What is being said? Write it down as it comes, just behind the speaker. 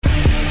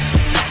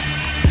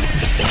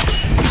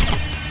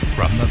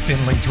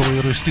Finley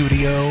Toyota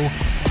studio,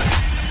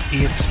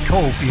 it's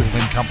Cofield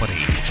and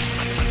Company.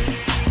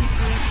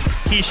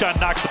 Keyshawn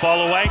knocks the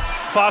ball away.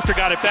 Foster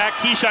got it back.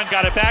 Keyshawn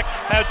got it back.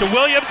 Out to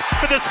Williams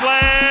for the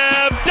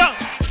slam dunk.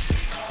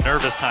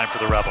 Nervous time for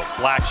the Rebels.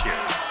 Blackshear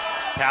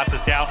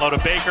passes down low to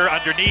Baker.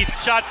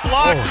 Underneath. Shot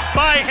blocked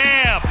by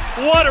Ham.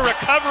 What a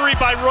recovery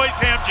by Royce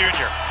Ham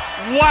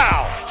Jr.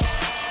 Wow.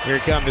 Here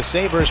come the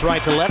Sabres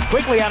right to left.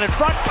 Quickly out in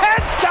front.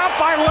 Penn stopped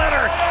by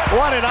Leonard.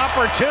 What an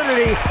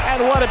opportunity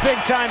and what a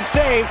big-time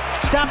save.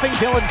 Stopping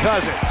Dylan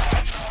Cousins.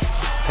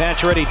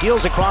 Pacioretty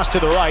deals across to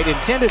the right.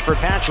 Intended for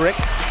Patrick.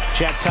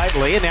 Checked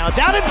tightly, and now it's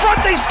out in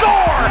front. They score!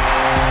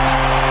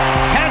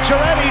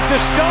 Pacioretty to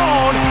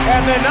Stone,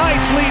 and the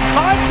Knights lead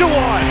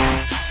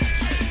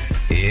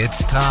 5-1.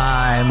 It's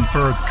time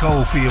for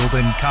Cofield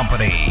and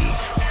Company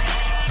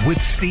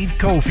with Steve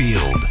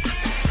Cofield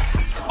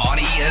on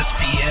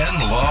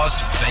ESPN Las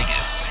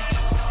Vegas.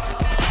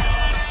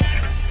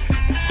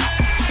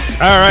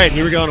 All right,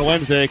 here we go on a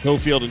Wednesday,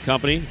 Cofield and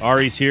Company.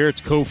 Ari's here.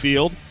 It's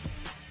Cofield.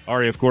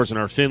 Ari, of course, in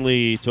our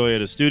Finley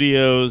Toyota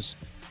studios.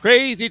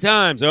 Crazy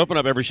times. I open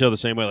up every show the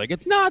same way. Like,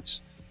 it's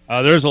nuts.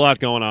 There's a lot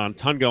going on,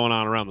 ton going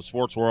on around the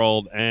sports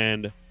world.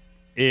 And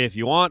if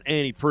you want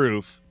any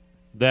proof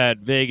that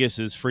Vegas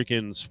is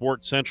freaking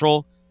sports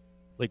central,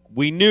 like,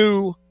 we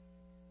knew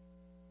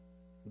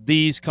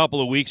these couple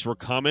of weeks were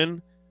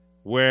coming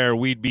where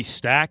we'd be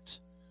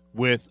stacked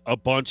with a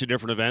bunch of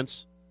different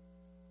events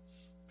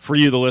for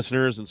you, the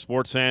listeners and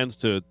sports fans,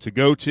 to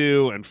go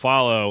to and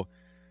follow.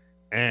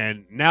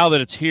 And now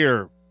that it's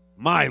here,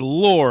 my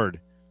Lord,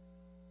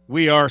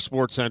 we are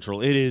Sports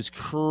Central. It is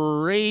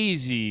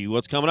crazy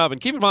what's coming up. And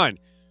keep in mind,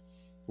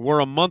 we're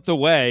a month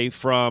away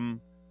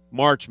from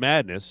March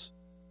Madness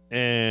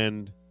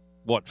and,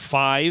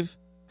 5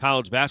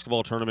 college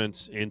basketball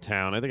tournaments in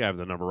town. I think I have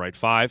the number right,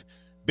 5.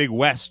 Big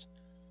West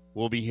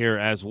will be here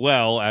as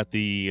well at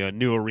the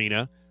new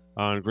arena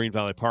on Green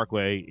Valley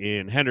Parkway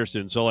in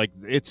Henderson. So,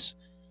 it's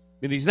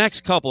in these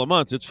next couple of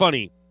months, it's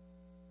funny.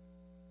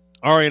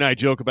 Ari and I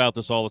joke about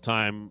this all the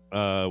time.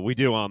 We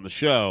do on the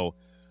show.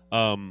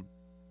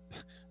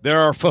 There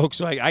are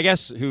folks, I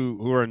guess,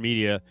 who are in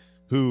media,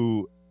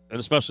 and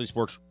especially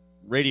sports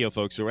radio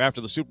folks, who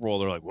after the Super Bowl,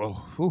 they're like,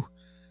 whoa,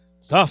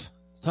 it's tough.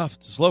 It's tough.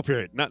 It's a slow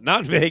period. Not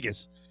in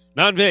Vegas.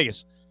 Not in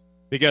Vegas.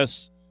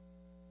 Because,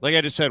 like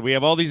I just said, we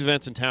have all these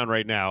events in town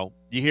right now.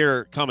 You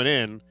hear coming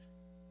in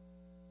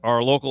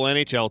our local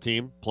NHL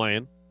team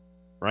playing,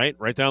 right?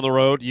 Right down the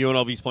road,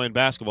 UNLV's playing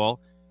basketball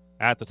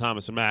at the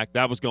Thomas and Mack.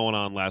 That was going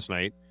on last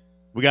night.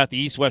 We got the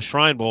East-West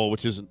Shrine Bowl,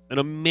 which is an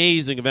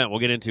amazing event we'll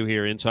get into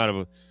here inside of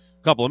a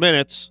couple of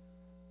minutes.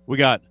 We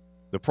got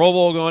the Pro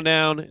Bowl going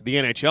down. The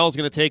NHL is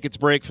going to take its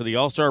break for the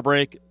All-Star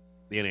break.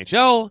 The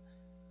NHL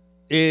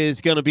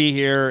is going to be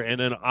here, and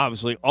then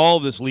obviously all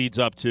of this leads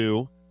up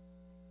to,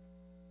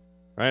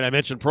 right, I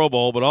mentioned Pro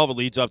Bowl, but all of it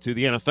leads up to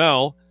the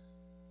NFL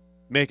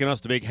making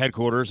us the big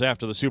headquarters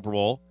after the Super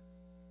Bowl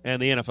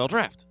and the NFL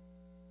draft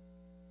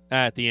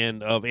at the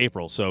end of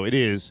April. So it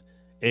is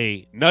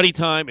a nutty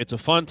time. It's a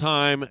fun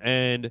time,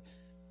 and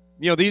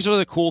these are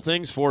the cool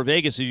things for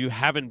Vegas. If you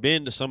haven't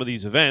been to some of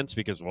these events,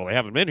 because, they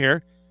haven't been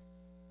here,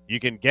 you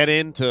can get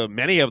into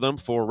many of them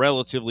for a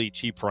relatively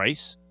cheap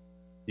price.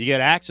 You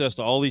get access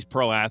to all these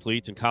pro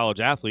athletes and college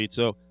athletes,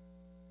 so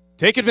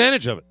take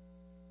advantage of it.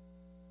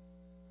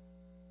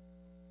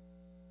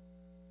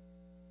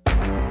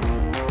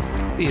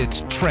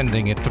 It's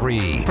Trending at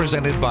 3,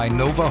 presented by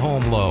Nova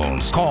Home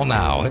Loans. Call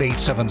now at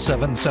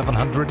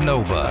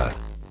 877-700-NOVA.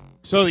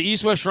 So the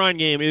East-West Shrine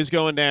game is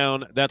going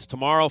down. That's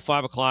tomorrow,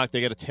 5 o'clock.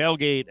 They got a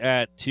tailgate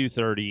at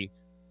 2:30.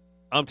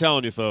 I'm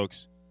telling you,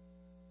 folks,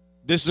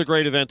 this is a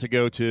great event to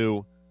go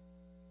to.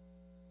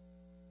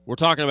 We're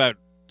talking about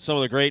some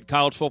of the great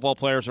college football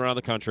players around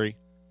the country.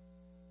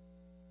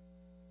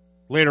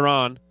 Later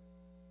on,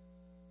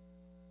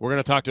 we're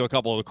going to talk to a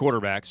couple of the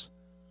quarterbacks.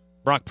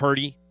 Brock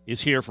Purdy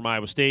is here from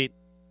Iowa State.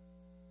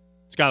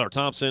 Skylar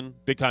Thompson,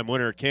 big-time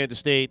winner at Kansas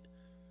State.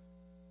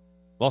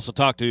 We'll also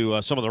talk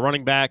to some of the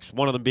running backs,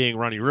 one of them being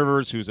Ronnie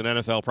Rivers, who's an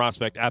NFL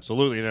prospect,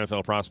 absolutely an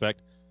NFL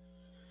prospect.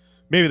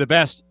 Maybe the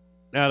best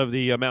out of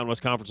the Mountain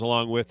West Conference,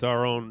 along with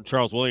our own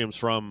Charles Williams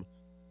from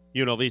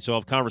UNLV, so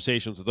I'll have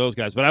conversations with those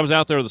guys. But I was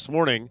out there this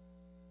morning.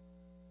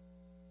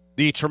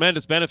 The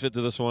tremendous benefit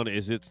to this one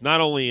is it's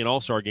not only an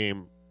all-star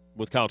game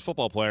with college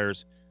football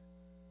players,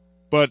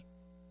 but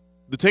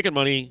the ticket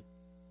money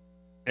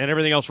and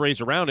everything else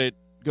raised around it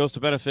goes to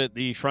benefit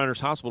the Shriners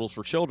Hospitals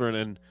for Children.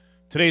 And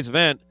today's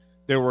event,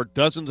 there were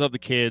dozens of the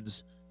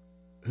kids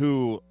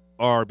who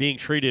are being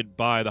treated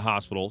by the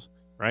hospitals,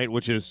 right,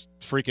 which is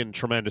freaking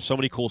tremendous. So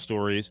many cool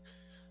stories.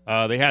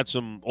 They had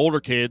some older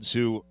kids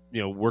who,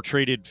 were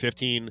treated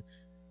 15,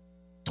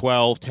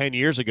 12, 10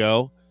 years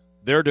ago.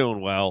 They're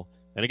doing well.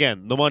 And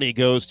again, the money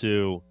goes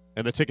to,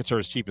 and the tickets are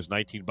as cheap as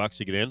 $19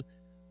 to get in.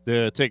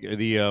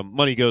 The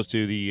money goes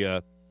to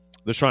the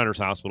Shriners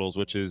Hospitals,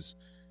 it's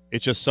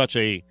just such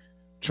a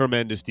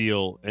tremendous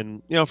deal.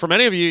 And, for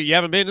many of you, you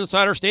haven't been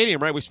inside our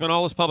stadium, right? We spent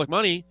all this public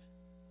money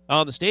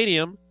on the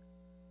stadium.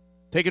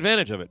 Take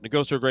advantage of it. And it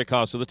goes to a great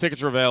cause. So the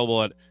tickets are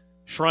available at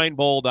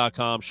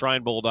Shrinebowl.com,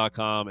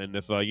 shrinebowl.com. And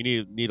if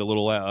you need a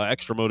little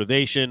extra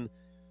motivation,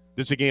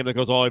 this is a game that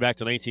goes all the way back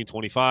to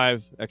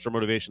 1925. Extra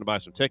motivation to buy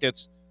some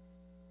tickets.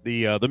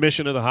 The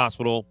mission of the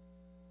hospital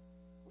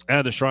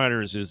and the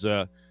Shriners is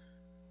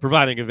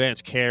providing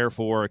advanced care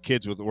for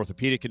kids with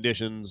orthopedic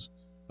conditions,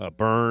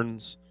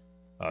 burns,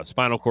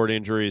 spinal cord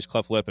injuries,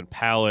 cleft lip and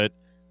palate.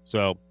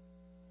 So,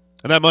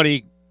 and that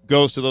money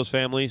goes to those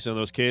families and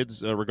those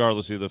kids,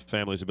 regardless of the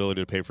family's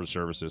ability to pay for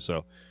services.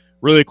 So,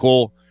 really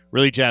cool,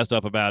 really jazzed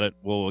up about it.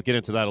 We'll get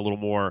into that a little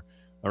more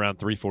around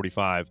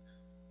 3:45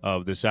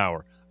 of this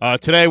hour.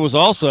 Today was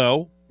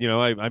also,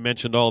 I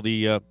mentioned all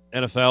the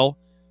NFL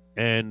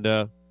and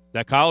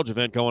that college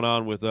event going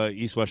on with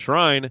East West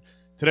Shrine.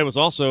 Today was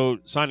also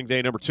signing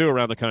day number 2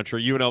 around the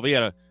country. UNLV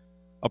had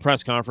a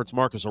press conference.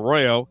 Marcus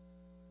Arroyo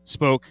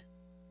spoke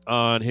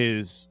on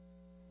his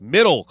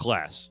middle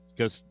class,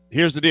 because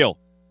here's the deal.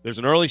 There's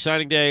an early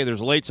signing day,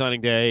 there's a late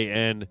signing day,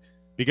 and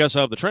because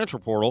of the transfer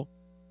portal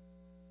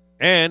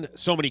and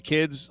so many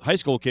kids, high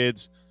school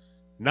kids,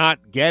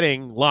 not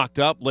getting locked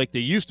up like they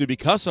used to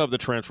because of the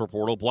transfer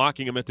portal,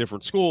 blocking them at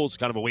different schools,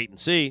 kind of a wait and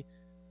see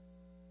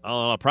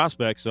on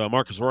prospects.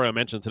 Marcus Arroyo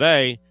mentioned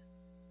today,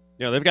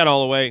 they've got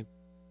all the way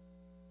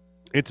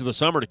into the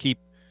summer to keep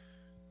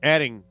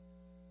adding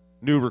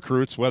new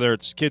recruits, whether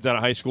it's kids out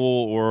of high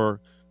school or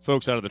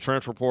folks out of the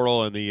transfer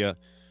portal. And the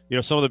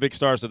some of the big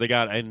stars that they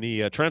got in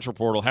the transfer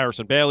portal.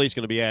 Harrison Bailey is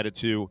going to be added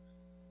to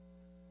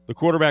the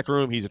quarterback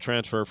room. He's a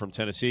transfer from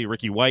Tennessee.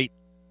 Ricky White,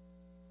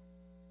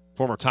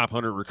 former top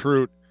 100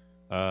 recruit,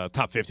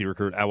 top 50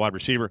 recruit at wide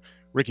receiver.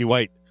 Ricky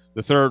White,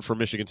 the third from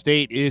Michigan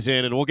State, is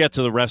in, and we'll get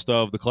to the rest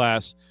of the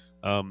class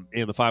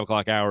in the 5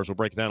 o'clock hours. We'll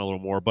break it down a little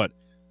more, but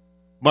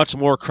much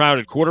more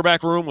crowded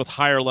quarterback room with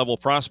higher level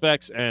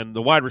prospects, and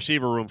the wide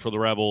receiver room for the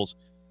Rebels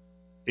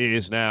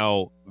is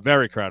now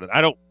very crowded.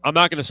 I'm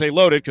not going to say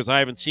loaded because I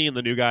haven't seen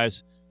the new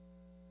guys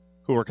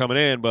who are coming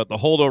in, but the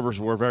holdovers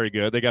were very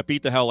good. They got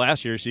beat to hell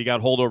last year, so you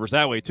got holdovers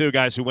that way too,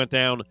 guys who went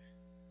down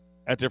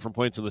at different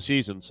points in the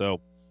season.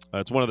 So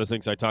it's one of the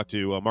things I talked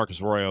to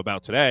Marcus Arroyo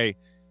about today.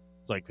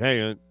 It's like,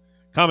 hey,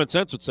 common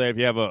sense would say if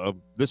you have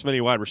this many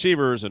wide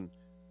receivers and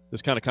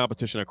this kind of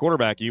competition at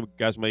quarterback, you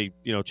guys may,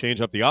 change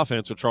up the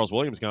offense with Charles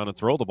Williams gone and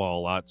throw the ball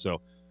a lot. So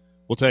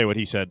we'll tell you what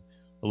he said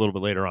a little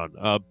bit later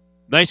on.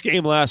 Nice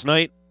game last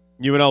night.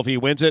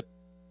 UNLV wins it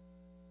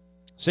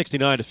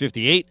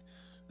 69-58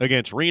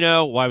 against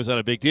Reno. Why was that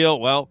a big deal?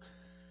 Well,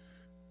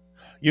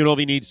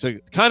 UNLV needs to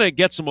kind of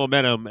get some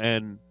momentum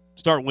and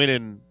start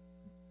winning,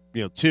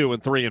 2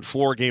 and 3 and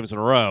 4 games in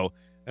a row.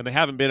 And they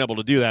haven't been able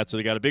to do that. So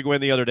they got a big win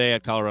the other day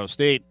at Colorado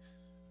State.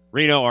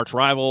 Reno, arch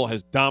rival,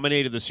 has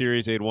dominated the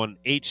series. They had won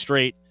 8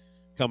 straight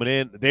coming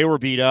in. They were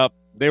beat up.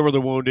 They were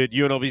the wounded.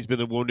 UNLV's been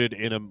the wounded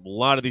in a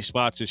lot of these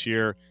spots this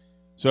year.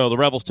 So the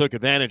Rebels took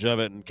advantage of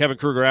it. And Kevin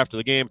Kruger, after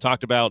the game,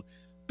 talked about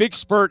big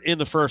spurt in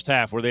the first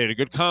half where they had a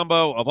good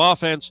combo of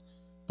offense,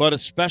 but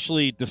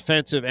especially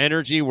defensive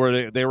energy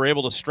where they were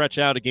able to stretch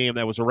out a game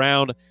that was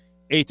around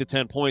 8 to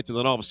 10 points. And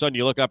then all of a sudden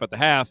you look up at the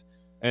half,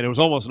 and it was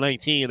almost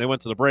 19. They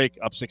went to the break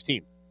up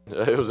 16.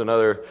 It was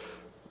another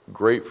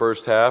great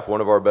first half,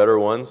 one of our better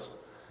ones.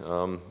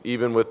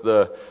 Even with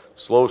the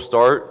slow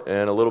start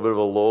and a little bit of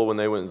a lull when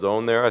they went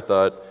zone there, I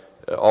thought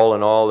all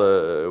in all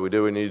we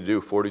did what we needed to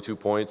do. 42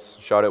 points,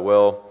 shot it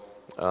well.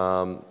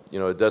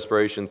 A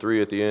desperation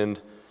 3 at the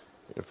end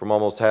from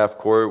almost half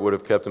court would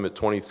have kept them at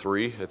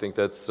 23. I think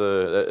it's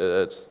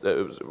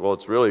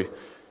really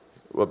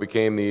what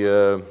became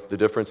the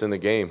difference in the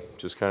game.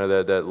 Just kind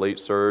of that late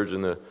surge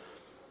in the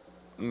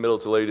middle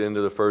to late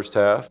into the first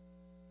half.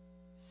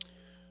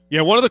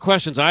 Yeah, one of the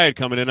questions I had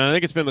coming in, and I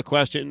think it's been the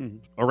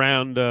question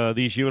around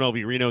these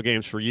UNLV Reno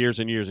games for years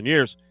and years and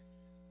years.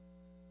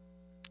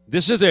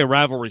 This is a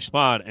rivalry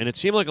spot, and it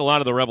seemed like a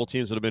lot of the Rebel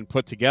teams that have been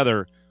put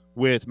together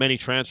with many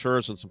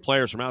transfers and some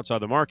players from outside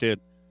the market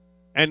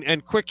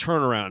and quick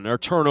turnaround or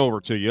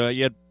turnover too.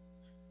 You had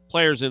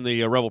players in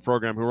the Rebel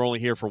program who were only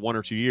here for 1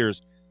 or 2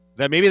 years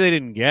that maybe they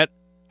didn't get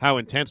how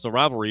intense the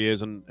rivalry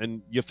is,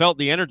 and you felt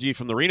the energy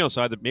from the Reno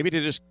side that maybe they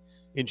just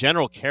in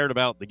general cared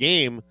about the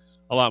game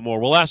a lot more.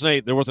 Well, last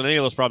night there wasn't any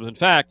of those problems. In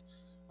fact,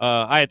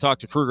 I had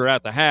talked to Kruger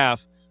at the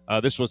half.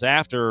 This was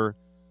after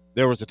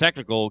there was a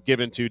technical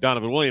given to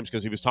Donovan Williams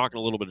because he was talking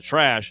a little bit of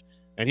trash,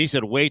 and he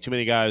said way too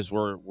many guys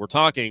were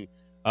talking.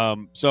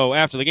 So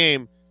after the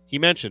game, he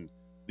mentioned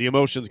the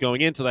emotions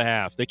going into the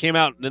half. They came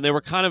out and they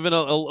were kind of in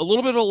a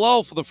little bit of a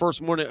lull for the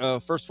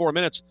first 4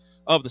 minutes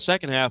of the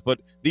second half, but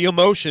the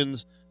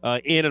emotions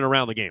in and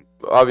around the game.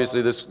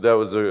 Obviously, that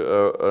was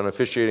an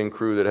officiating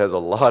crew that has a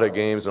lot of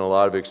games and a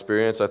lot of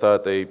experience. I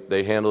thought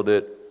they handled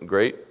it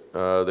great.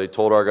 They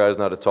told our guys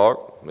not to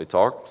talk. They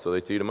talked, so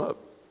they teed them up.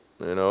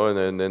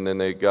 And then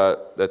they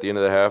got at the end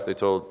of the half. They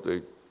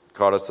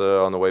caught us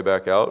on the way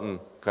back out and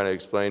kind of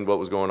explained what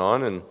was going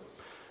on,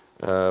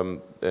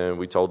 and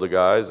we told the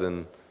guys,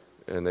 and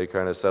they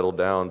kind of settled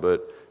down.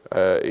 But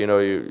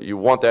you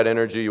want that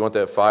energy, you want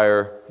that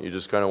fire. You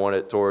just kind of want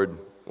it toward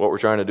what we're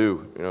trying to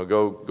do.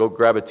 Go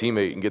grab a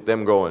teammate and get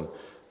them going.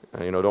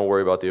 Don't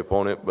worry about the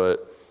opponent,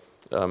 but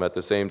at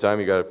the same time,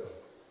 you got to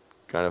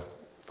kind of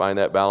find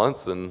that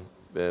balance and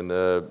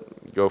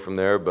go from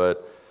there.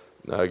 But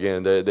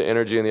again, the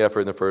energy and the effort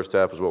in the first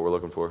half is what we're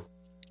looking for.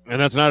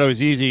 And that's not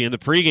always easy. In the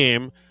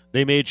pregame,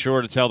 they made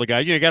sure to tell the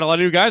guys, you got a lot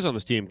of new guys on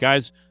this team,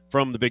 guys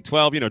from the Big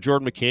 12,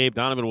 Jordan McCabe,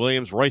 Donovan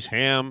Williams, Royce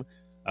Hamm.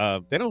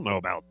 They don't know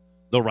about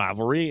the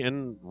rivalry,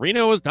 and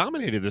Reno has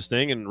dominated this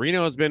thing, and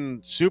Reno has been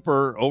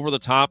super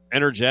over-the-top,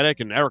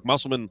 energetic, and Eric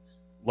Musselman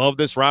loved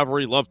this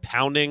rivalry, loved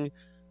pounding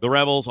the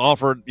Rebels.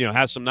 Alford,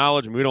 has some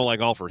knowledge, and we don't like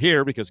Alford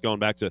here because going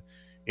back to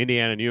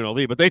Indiana and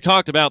UNLV, but they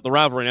talked about the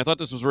rivalry, and I thought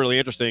this was really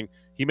interesting.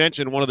 He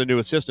mentioned one of the new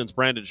assistants,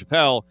 Brandon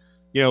Chappelle,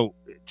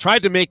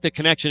 tried to make the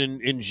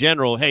connection in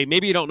general. Hey,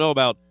 maybe you don't know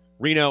about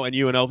Reno and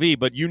UNLV,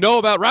 but you know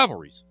about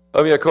rivalries.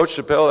 Coach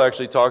Chappelle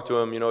actually talked to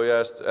him. He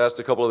asked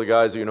a couple of the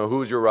guys,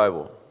 who's your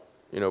rival?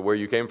 Where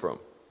you came from.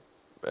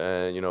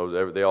 And,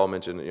 they all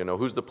mentioned,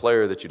 who's the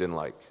player that you didn't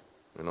like?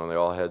 They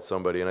all had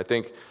somebody. And I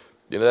think,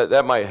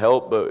 that might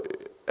help,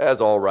 but as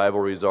all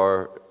rivalries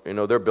are,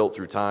 they're built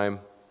through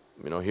time,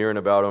 hearing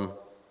about them,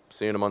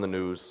 seeing them on the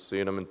news,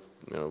 seeing them,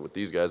 with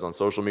these guys on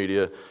social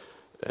media,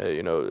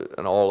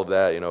 and all of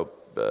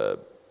that,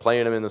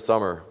 playing them in the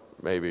summer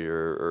maybe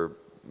or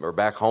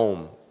back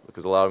home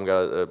because a lot of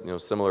them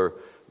got, similar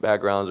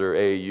backgrounds or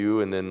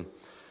AAU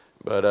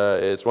But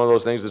it's one of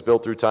those things that's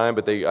built through time,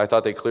 but I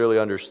thought they clearly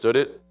understood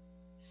it.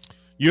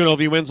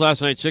 UNLV wins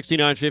last night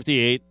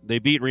 69-58. They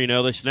beat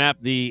Reno. They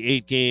snapped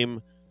the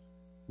 8-game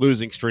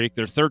losing streak.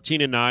 They're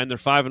 13-9. They're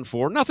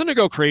 5-4. Nothing to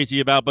go crazy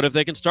about, but if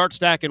they can start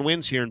stacking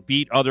wins here and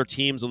beat other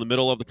teams in the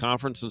middle of the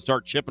conference and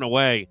start chipping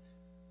away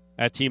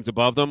at teams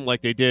above them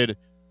like they did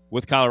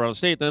with Colorado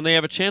State, then they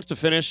have a chance to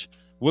finish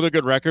with a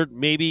good record,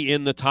 maybe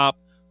in the top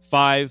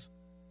 5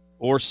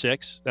 or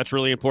 6. That's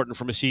really important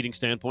from a seeding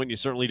standpoint. You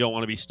certainly don't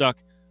want to be stuck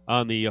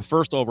on the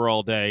first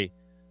overall day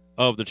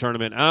of the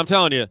tournament. And I'm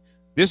telling you,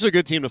 this is a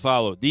good team to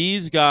follow.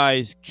 These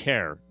guys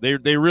care.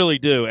 They really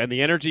do. And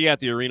the energy at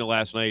the arena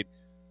last night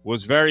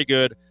was very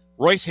good.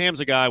 Royce Hamm's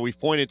a guy we've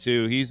pointed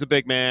to. He's the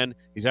big man.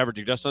 He's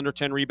averaging just under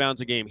 10 rebounds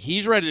a game.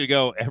 He's ready to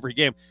go every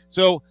game.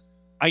 So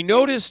I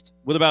noticed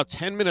with about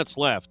 10 minutes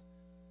left,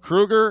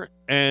 Kruger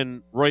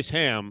and Royce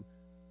Hamm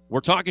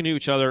were talking to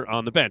each other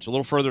on the bench, a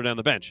little further down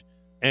the bench.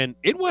 And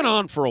it went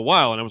on for a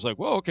while. And I was like,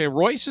 well, okay,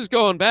 Royce is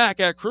going back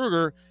at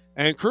Kruger.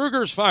 And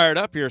Kruger's fired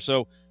up here.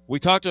 So we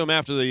talked to him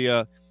after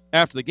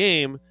the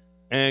game,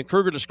 and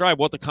Kruger described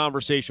what the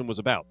conversation was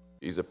about.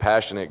 He's a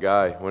passionate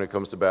guy when it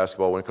comes to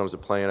basketball. When it comes to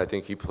playing, I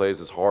think he plays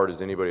as hard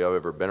as anybody I've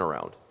ever been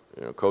around,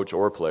 coach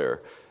or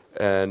player.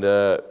 And,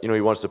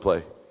 he wants to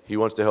play. He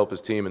wants to help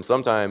his team. And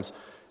sometimes,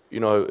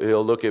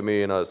 he'll look at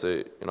me and I'll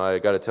say, I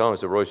got to tell him, I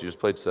said, Royce, you just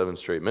played 7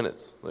 straight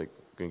minutes. Like,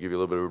 I'm going to give you a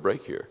little bit of a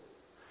break here.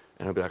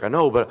 And I'll be like, I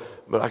know, but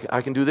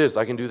I can do this.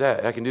 I can do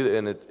that. I can do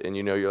that. And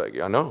you're like,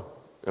 I know.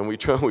 And we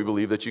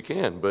believe that you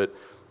can, but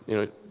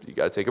you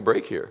got to take a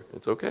break here.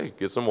 It's okay.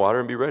 Get some water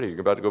and be ready. You're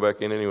about to go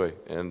back in anyway.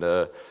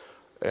 But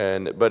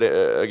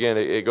again,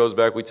 it goes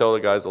back. We tell the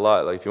guys a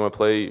lot. Like if you want to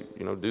play,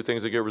 do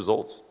things that get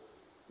results.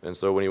 And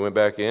so when he went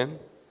back in,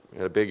 he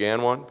had a big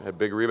and one, had a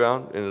big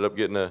rebound, ended up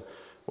getting what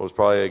was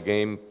probably a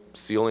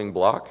game-sealing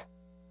block.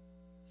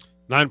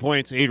 9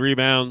 points, 8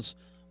 rebounds.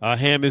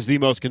 Hamm is the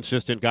most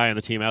consistent guy on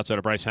the team outside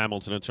of Bryce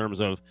Hamilton in terms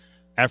of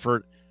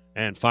effort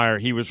and fire.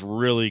 He was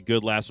really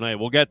good last night.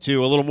 We'll get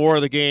to a little more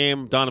of the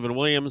game. Donovan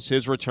Williams,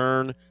 his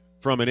return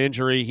from an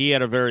injury. He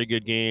had a very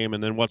good game,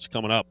 and then what's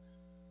coming up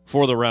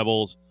for the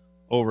Rebels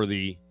over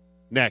the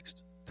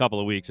next couple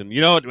of weeks. And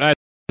I was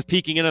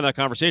peeking into that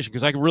conversation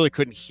because I really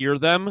couldn't hear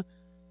them.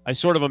 I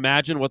sort of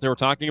imagined what they were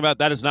talking about.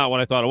 That is not what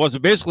I thought it was.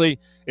 Basically,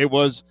 it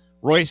was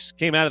Royce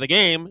came out of the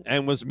game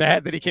and was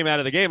mad that he came out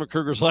of the game, and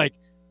Kruger's like,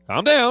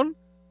 calm down.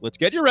 Let's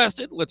get you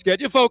rested. Let's get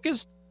you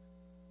focused.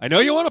 I know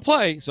you want to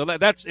play, so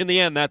that's in the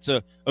end, that's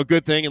a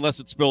good thing, unless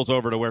it spills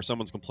over to where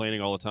someone's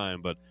complaining all the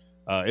time. But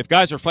if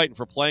guys are fighting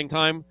for playing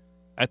time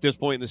at this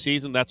point in the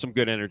season, that's some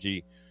good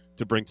energy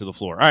to bring to the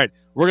floor. All right,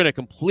 we're going to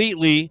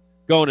completely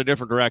go in a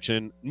different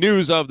direction.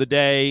 News of the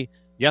day,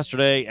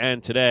 yesterday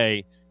and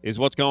today, is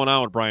what's going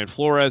on with Brian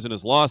Flores and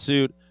his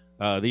lawsuit.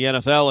 The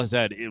NFL has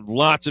had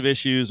lots of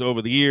issues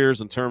over the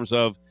years in terms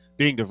of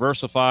being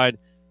diversified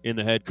in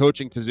the head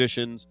coaching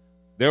positions.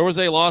 There was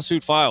a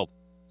lawsuit filed.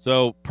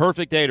 So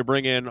perfect day to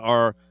bring in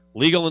our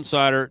legal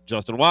insider.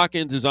 Justin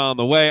Watkins is on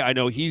the way. I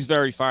know he's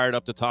very fired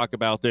up to talk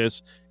about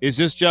this. Is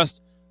this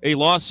just a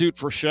lawsuit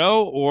for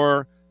show,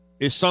 or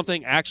is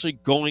something actually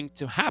going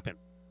to happen?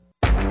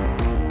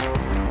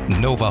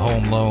 Nova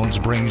Home Loans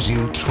brings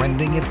you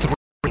Trending at 3.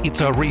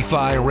 It's a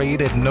refi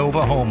rate at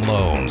Nova Home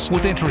Loans.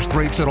 With interest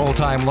rates at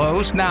all-time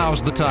lows,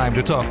 now's the time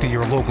to talk to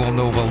your local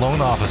Nova loan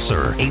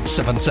officer.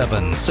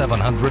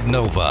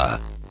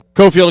 877-700-NOVA.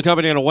 Cofield and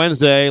Company on a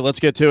Wednesday. Let's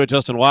get to it.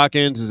 Justin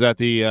Watkins is at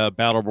the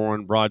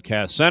Battleborn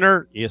Broadcast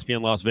Center,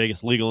 ESPN Las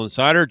Vegas legal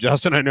insider.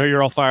 Justin, I know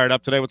you're all fired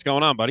up today. What's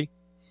going on, buddy?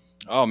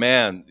 Oh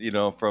man,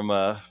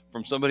 from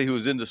somebody who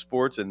is into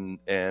sports and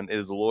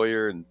is a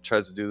lawyer and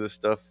tries to do this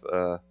stuff,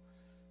 on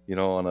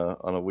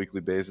a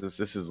weekly basis.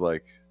 This is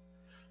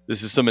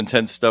some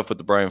intense stuff with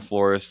the Brian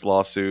Flores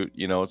lawsuit.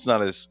 It's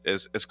not as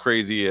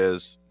crazy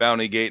as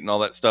Bountygate and all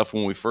that stuff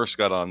when we first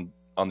got on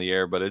on the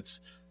air, but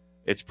it's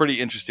pretty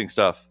interesting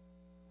stuff.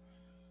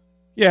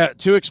 Yeah,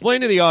 to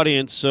explain to the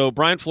audience, so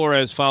Brian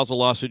Flores files a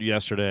lawsuit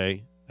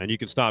yesterday, and you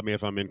can stop me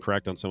if I'm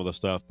incorrect on some of the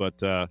stuff,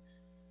 but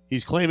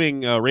he's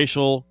claiming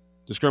racial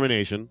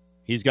discrimination.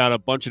 He's got a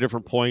bunch of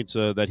different points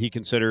that he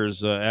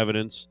considers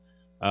evidence.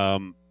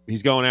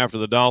 He's going after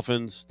the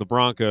Dolphins, the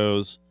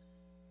Broncos,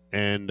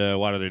 and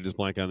why did I just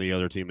blank on the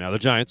other team now? The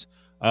Giants.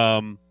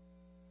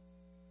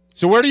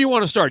 So where do you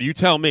want to start? You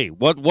tell me.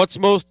 What's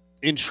most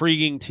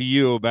intriguing to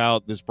you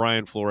about this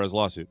Brian Flores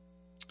lawsuit?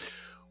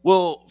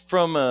 Well,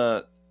 from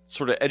a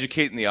sort of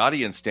educating the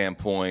audience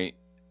standpoint,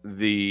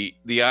 I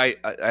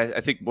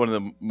think one of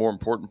the more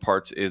important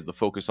parts is the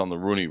focus on the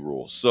Rooney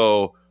Rule.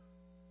 So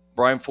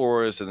Brian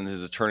Flores and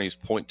his attorneys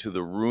point to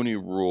the Rooney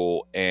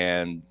Rule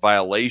and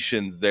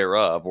violations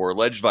thereof, or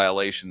alleged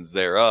violations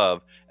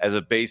thereof, as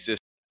a basis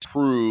to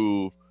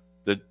prove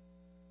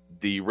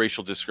the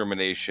racial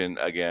discrimination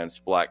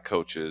against black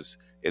coaches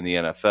in the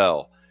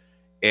NFL.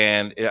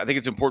 And I think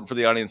it's important for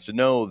the audience to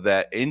know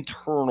that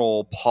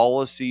internal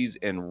policies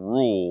and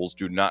rules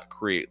do not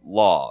create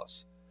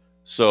laws.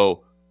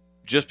 So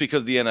just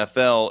because the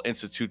NFL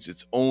institutes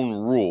its own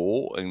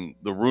rule, and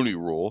the Rooney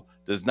Rule,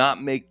 does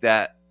not make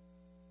that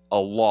a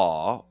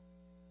law,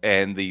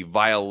 and the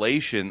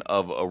violation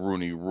of a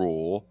Rooney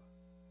Rule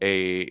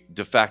a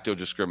de facto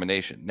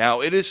discrimination. Now,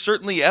 it is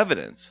certainly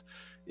evidence,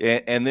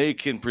 and they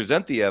can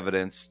present the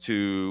evidence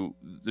to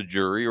the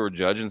jury or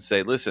judge and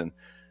say, listen,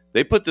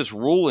 they put this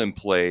rule in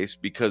place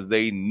because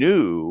they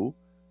knew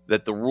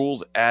that the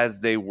rules as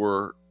they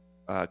were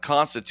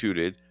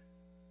constituted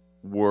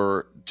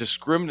were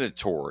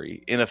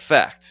discriminatory in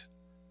effect,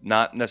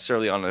 not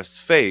necessarily on its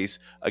face,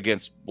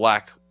 against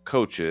black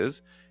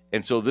coaches.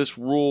 And so this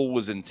rule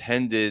was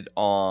intended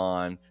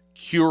on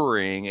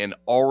curing an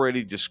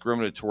already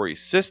discriminatory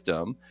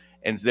system.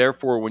 And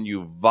therefore, when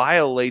you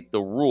violate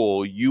the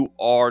rule, you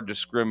are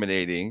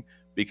discriminating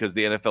because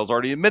the NFL's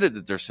already admitted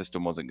that their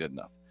system wasn't good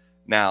enough.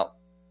 Now,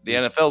 the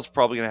NFL is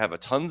probably going to have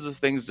tons of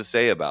things to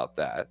say about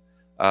that.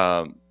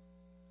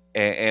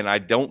 And I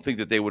don't think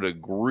that they would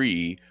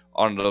agree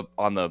on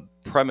the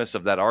premise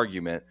of that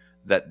argument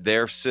that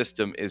their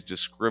system is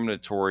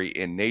discriminatory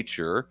in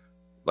nature,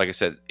 like I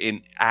said,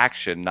 in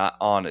action, not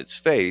on its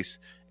face,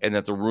 and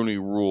that the Rooney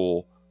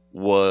Rule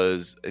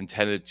was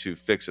intended to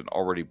fix an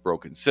already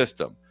broken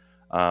system.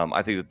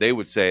 I think that they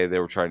would say they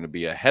were trying to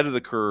be ahead of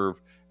the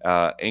curve,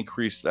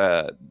 increase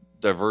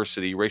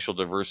diversity, racial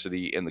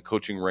diversity in the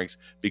coaching ranks,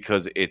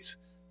 because it's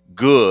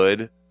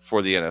good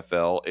for the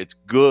NFL, it's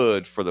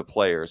good for the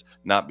players,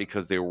 not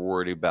because they were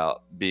worried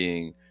about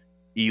being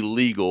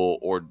illegal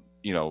or,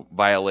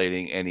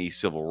 violating any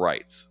civil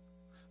rights.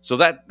 So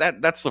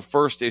that's the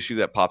first issue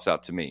that pops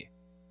out to me.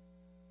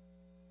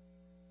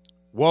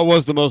 What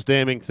was the most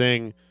damning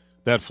thing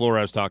that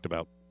Flores talked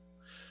about?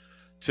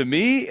 To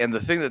me, and the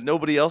thing that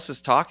nobody else is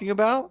talking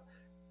about,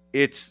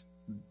 it's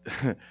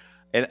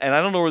and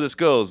I don't know where this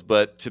goes,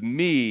 but to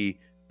me,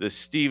 the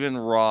Stephen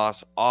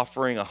Ross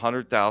offering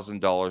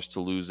 $100,000 to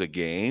lose a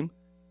game,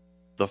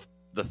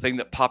 the thing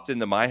that popped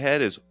into my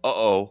head is,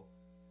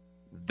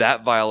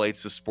 that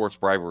violates the Sports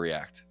Bribery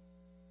Act.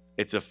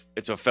 It's a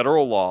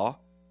federal law.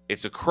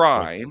 It's a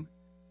crime.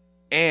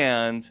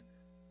 And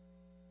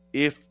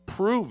if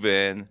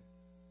proven,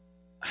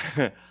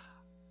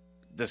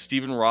 does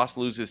Stephen Ross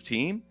lose his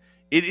team?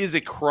 It is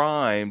a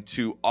crime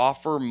to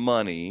offer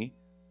money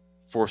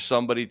for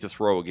somebody to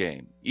throw a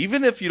game,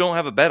 even if you don't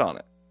have a bet on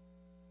it,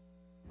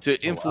 to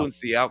influence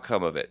the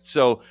outcome of it.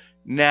 So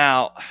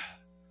now,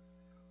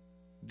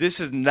 this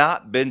has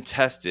not been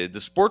tested.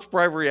 The Sports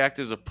Bribery Act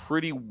is a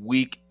pretty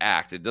weak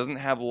act. It doesn't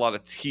have a lot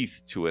of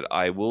teeth to it,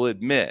 I will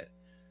admit.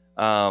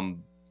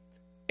 And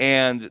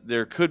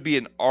there could be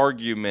an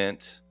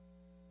argument,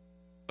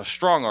 a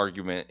strong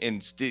argument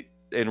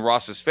in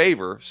Ross's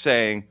favor,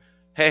 saying,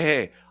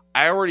 hey,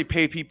 I already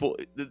pay people.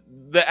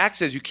 The act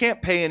says you can't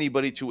pay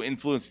anybody to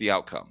influence the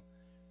outcome.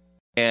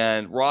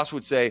 And Ross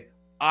would say,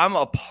 I'm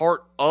a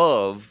part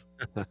of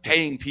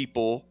paying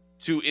people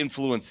to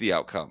influence the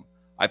outcome.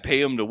 I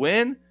pay them to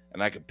win,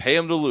 and I can pay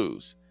them to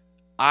lose.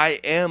 I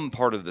am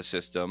part of the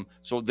system,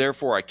 so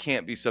therefore I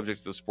can't be subject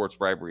to the Sports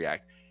Bribery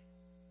Act.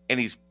 And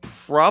he's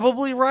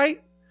probably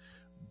right,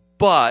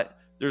 but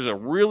there's a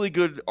really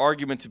good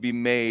argument to be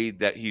made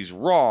that he's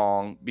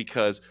wrong,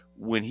 because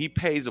when he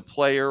pays a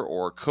player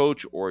or a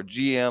coach or a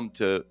GM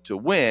to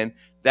win,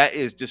 that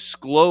is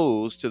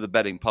disclosed to the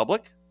betting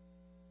public.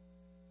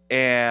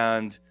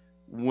 And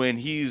when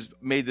he's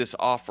made this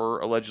offer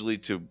allegedly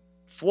to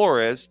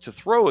Flores to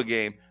throw a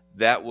game,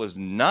 that was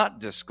not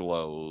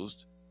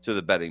disclosed to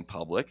the betting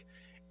public.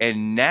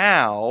 And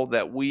now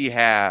that we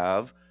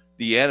have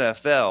the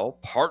NFL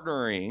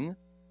partnering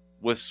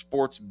with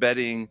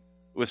betting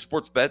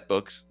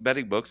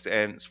books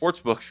and sports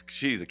books,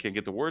 I can't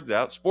get the words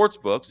out, sports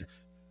books,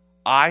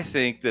 I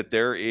think that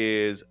there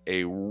is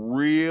a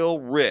real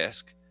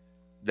risk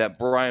that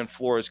Brian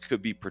Flores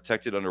could be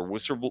protected under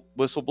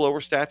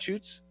whistleblower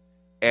statutes,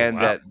 and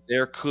that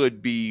there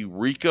could be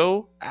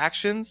RICO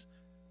actions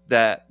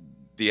that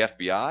the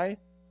FBI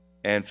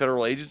and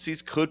federal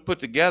agencies could put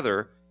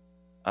together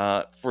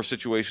for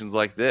situations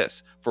like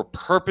this, for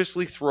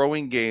purposely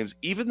throwing games,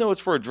 even though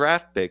it's for a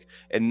draft pick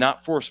and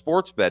not for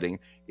sports betting.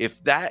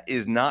 If that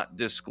is not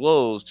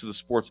disclosed to the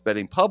sports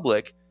betting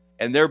public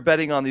and they're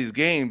betting on these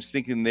games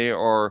thinking they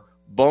are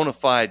bona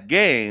fide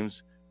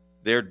games,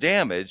 they're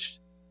damaged.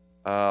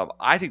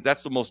 I think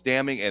that's the most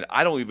damning, and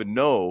I don't even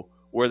know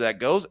where that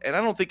goes. And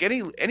I don't think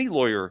any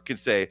lawyer can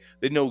say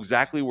they know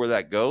exactly where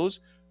that goes,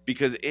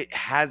 because it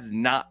has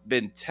not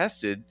been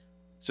tested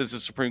since the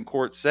Supreme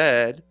Court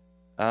said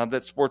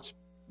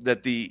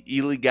that the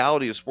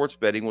illegality of sports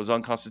betting was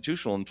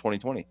unconstitutional in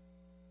 2020.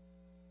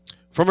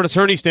 From an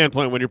attorney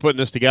standpoint, when you're putting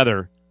this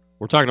together,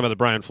 we're talking about the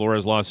Brian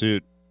Flores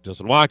lawsuit.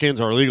 Justin Watkins,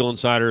 our legal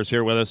insider, is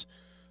here with us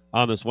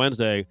on this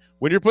Wednesday.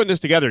 When you're putting this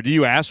together, do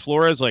you ask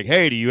Flores, like,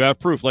 hey, do you have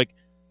proof? Like,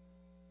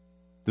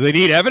 do they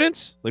need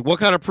evidence? Like, what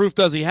kind of proof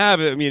does he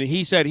have? I mean,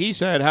 he said,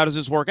 how does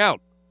this work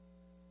out?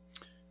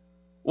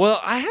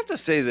 Well, I have to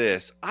say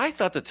this. I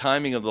thought the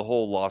timing of the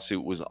whole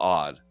lawsuit was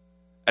odd.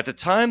 At the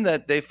time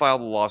that they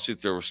filed the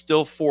lawsuit, there were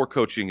still 4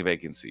 coaching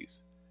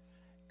vacancies.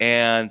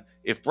 And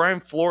if Brian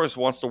Flores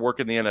wants to work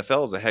in the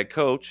NFL as a head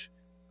coach,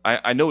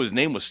 I know his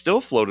name was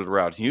still floated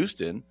around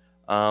Houston,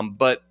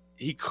 but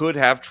he could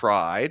have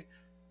tried,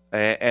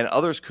 and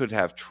others could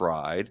have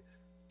tried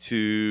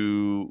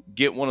to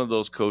get one of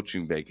those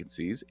coaching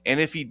vacancies. And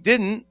if he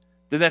didn't,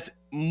 then that's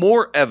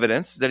more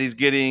evidence that he's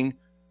getting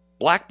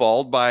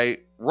blackballed by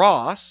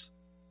Ross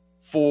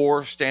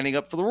for standing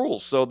up for the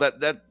rules. So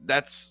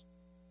that's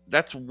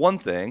one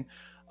thing.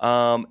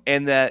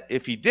 And that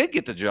if he did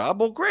get the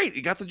job, well, great,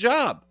 he got the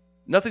job.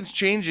 Nothing's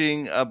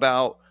changing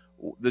about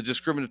the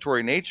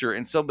discriminatory nature,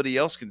 and somebody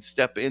else can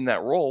step in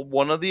that role,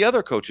 one of the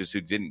other coaches who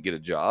didn't get a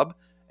job,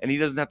 and he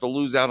doesn't have to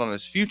lose out on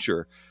his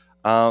future.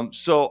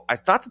 So I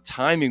thought the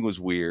timing was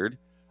weird.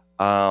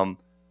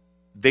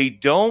 They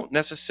don't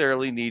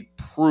necessarily need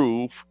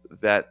proof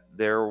that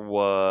there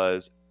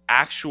was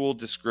actual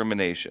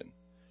discrimination.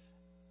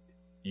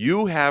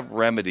 You have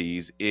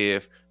remedies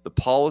if the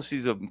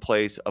policies in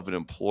place of an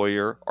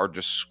employer are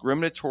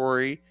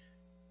discriminatory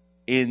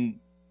in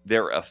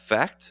their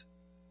effect,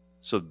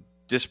 so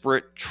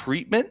disparate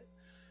treatment,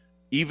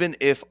 even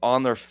if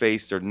on their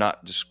face they're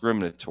not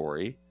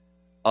discriminatory,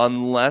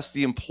 unless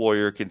the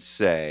employer can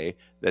say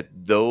that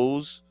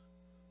those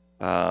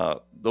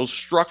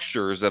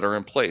structures that are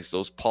in place,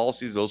 those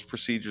policies, those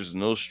procedures,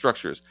 and those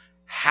structures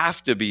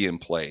have to be in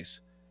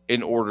place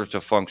in order to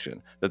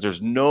function, that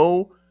there's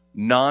no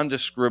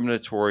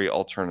non-discriminatory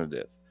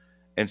alternative.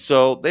 And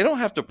so they don't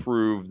have to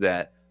prove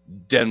that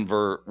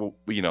Denver,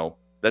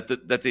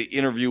 that the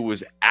interview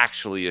was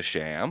actually a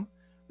sham.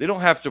 They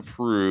don't have to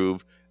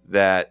prove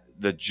that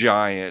the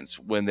Giants,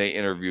 when they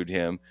interviewed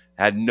him,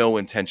 had no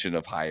intention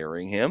of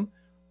hiring him.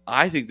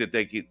 I think that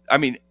they could. I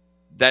mean,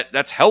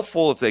 that's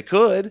helpful if they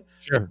could.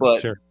 Sure.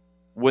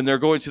 When they're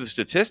going to the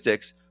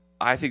statistics,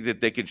 I think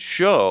that they could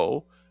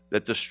show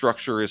that the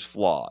structure is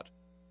flawed.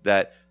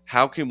 That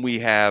how can we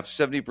have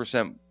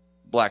 70%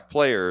 black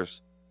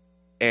players,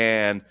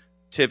 and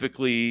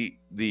typically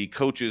the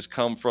coaches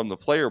come from the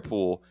player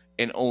pool,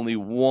 and only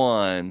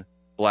one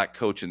black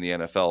coach in the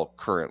NFL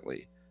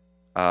currently.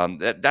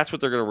 That's what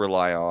they're going to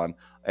rely on.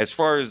 As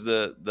far as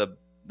the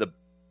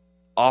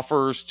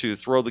offers to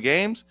throw the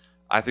games,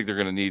 I think they're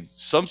going to need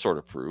some sort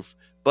of proof.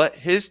 But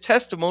his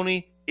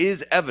testimony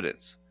is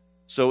evidence.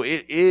 So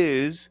it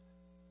is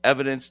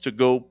evidence to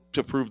go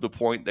to prove the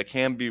point that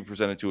can be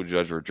presented to a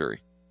judge or a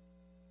jury.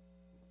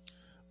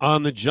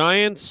 On the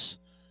Giants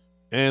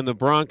and the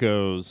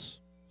Broncos,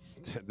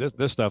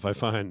 this stuff I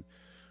find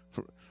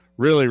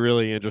really,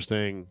 really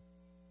interesting.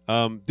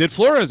 Did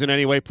Flores in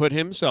any way put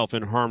himself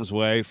in harm's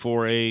way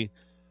for a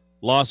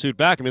lawsuit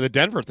back? I mean, the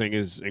Denver thing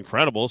is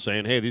incredible,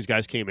 saying, hey, these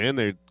guys came in,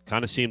 they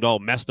kind of seemed all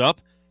messed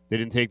up. They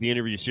didn't take the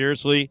interview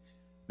seriously.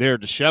 They're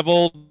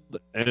disheveled.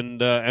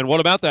 And what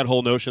about that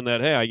whole notion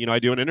that, hey, I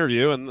do an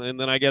interview and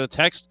then I get a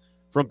text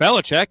from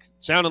Belichick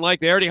sounding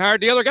like they already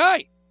hired the other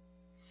guy?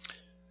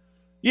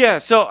 Yeah,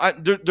 so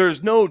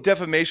there's no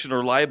defamation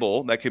or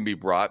libel that can be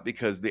brought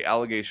because the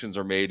allegations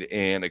are made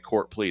in a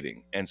court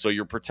pleading. And so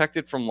you're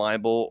protected from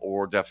libel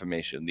or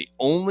defamation. The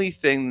only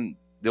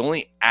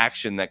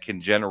action that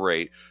can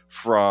generate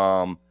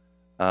from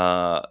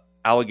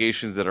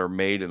allegations that are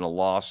made in a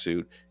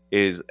lawsuit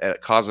is a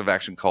cause of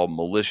action called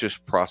malicious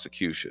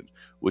prosecution,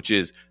 which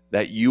is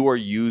that you are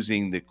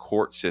using the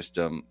court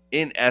system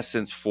in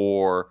essence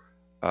for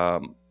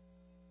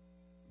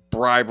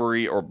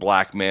bribery or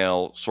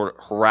blackmail, sort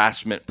of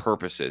harassment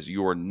purposes.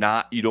 You do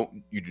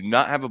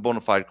not have a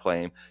bona fide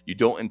claim. You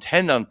don't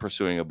intend on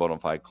pursuing a bona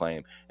fide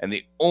claim. And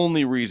the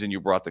only reason you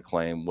brought the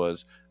claim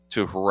was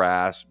to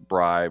harass,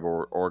 bribe,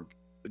 or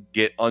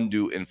get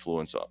undue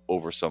influence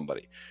over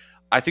somebody.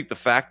 I think the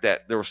fact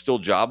that there were still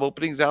job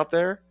openings out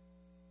there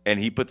and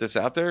he put this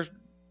out there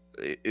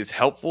is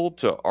helpful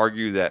to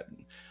argue that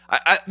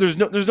there's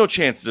no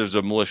chance there's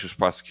a malicious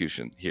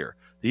prosecution here.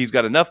 He's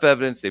got enough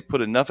evidence. They put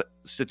enough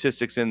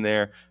statistics in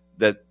there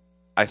that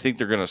I think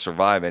they're going to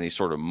survive any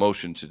sort of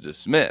motion to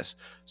dismiss.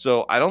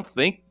 So I don't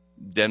think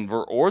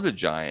Denver or the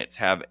Giants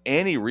have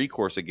any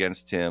recourse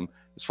against him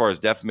as far as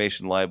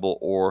defamation, libel,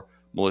 or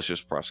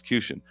malicious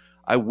prosecution.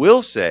 I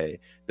will say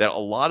that a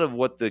lot of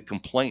what the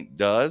complaint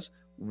does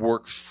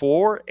works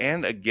for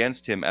and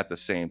against him at the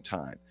same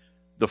time.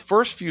 The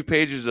first few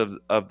pages of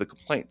the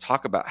complaint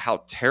talk about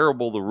how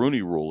terrible the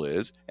Rooney Rule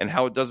is and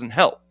how it doesn't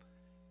help.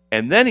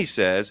 And then he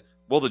says,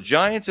 well, the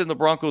Giants and the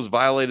Broncos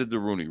violated the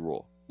Rooney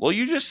Rule. Well,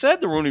 you just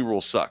said the Rooney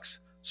Rule sucks.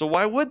 So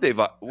why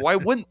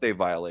wouldn't they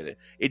violate it?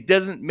 It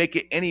doesn't make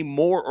it any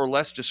more or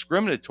less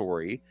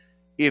discriminatory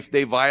if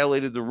they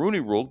violated the Rooney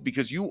Rule,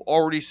 because you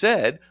already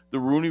said the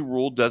Rooney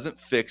Rule doesn't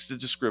fix the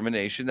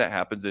discrimination that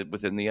happens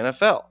within the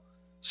NFL.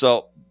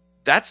 So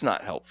that's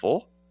not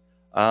helpful.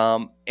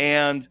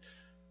 And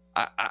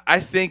I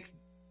think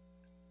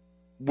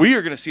we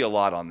are going to see a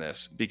lot on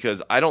this,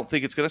 because I don't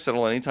think it's going to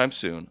settle anytime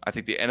soon. I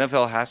think the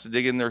NFL has to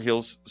dig in their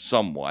heels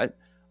somewhat.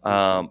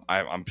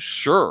 I'm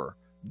sure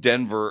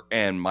Denver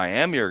and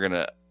Miami are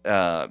going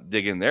to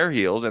dig in their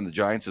heels, and the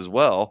Giants as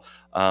well.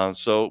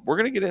 So we're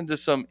going to get into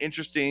some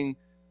interesting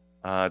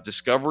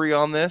discovery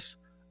on this.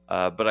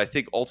 But I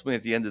think ultimately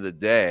at the end of the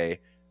day,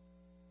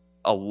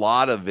 a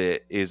lot of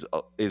it is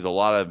a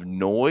lot of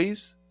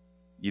noise.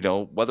 You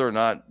know, whether or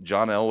not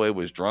John Elway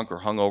was drunk or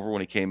hungover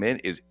when he came in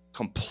is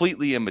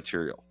completely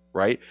immaterial,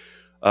 right?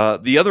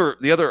 The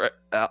other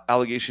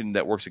allegation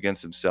that works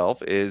against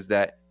himself is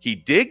that he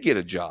did get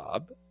a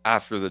job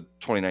after the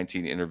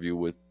 2019 interview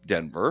with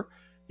Denver.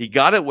 He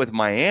got it with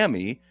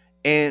Miami,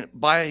 and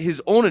by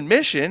his own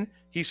admission,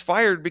 he's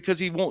fired because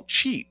he won't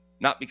cheat,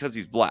 not because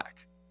he's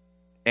black.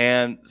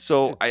 And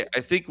so I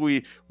think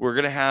we're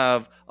going to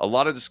have a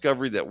lot of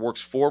discovery that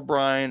works for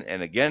Brian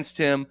and against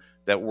him,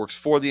 that works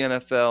for the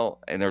NFL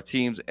and their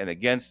teams and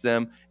against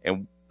them.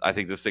 And I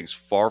think this thing's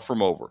far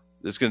from over.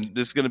 This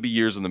is going to be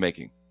years in the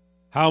making.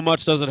 How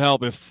much does it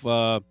help if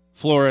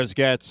Flores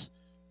gets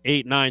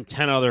 8, 9,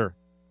 10 other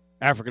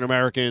African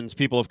Americans,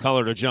 people of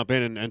color, to jump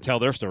in and tell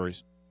their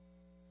stories?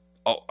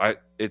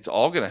 It's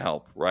all going to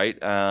help,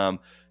 right?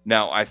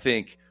 Now, I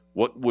think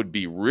what would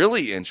be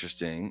really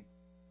interesting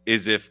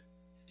is if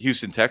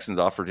Houston Texans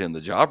offered him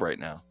the job right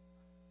now.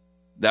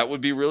 That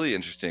would be really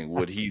interesting.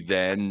 Would he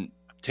then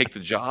take the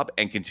job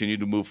and continue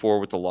to move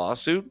forward with the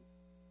lawsuit?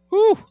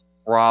 Whew.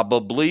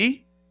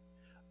 Probably.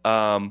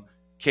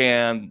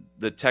 Can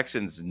the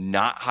Texans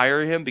not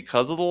hire him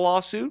because of the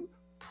lawsuit?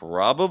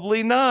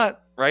 Probably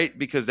not, right?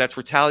 Because that's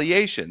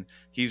retaliation.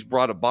 He's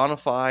brought a bona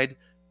fide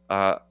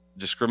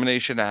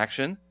discrimination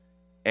action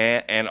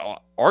and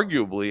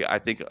arguably, I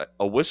think,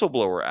 a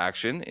whistleblower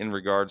action in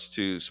regards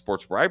to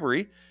sports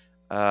bribery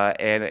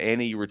and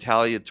any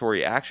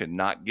retaliatory action.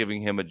 Not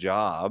giving him a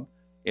job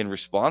in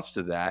response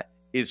to that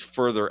is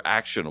further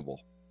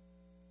actionable.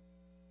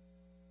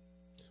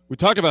 We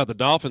talked about the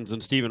Dolphins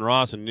and Stephen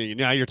Ross, and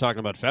now you're talking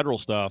about federal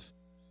stuff.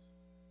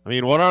 I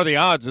mean, what are the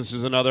odds this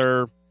is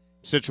another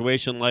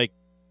situation like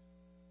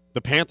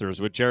the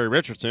Panthers with Jerry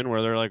Richardson,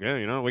 where they're like,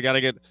 hey, we got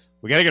to get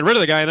rid of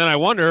the guy. And then I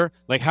wonder,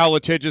 like, how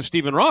litigious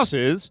Stephen Ross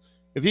is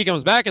if he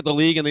comes back at the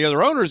league and the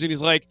other owners, and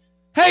he's like,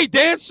 hey,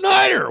 Dan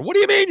Snyder, what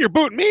do you mean you're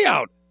booting me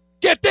out?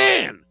 Get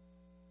Dan.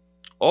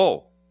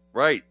 Oh,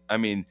 right. I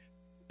mean,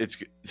 it's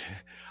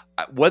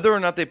whether or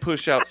not they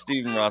push out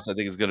Stephen Ross, I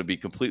think is going to be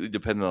completely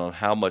dependent on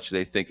how much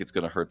they think it's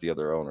going to hurt the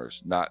other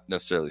owners, not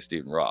necessarily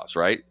Stephen Ross,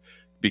 right?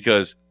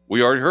 Because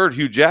we already heard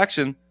Hugh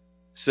Jackson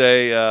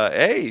say,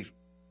 hey,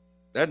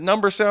 that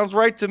number sounds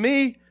right to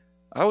me.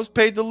 I was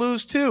paid to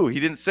lose too.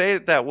 He didn't say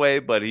it that way,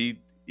 but he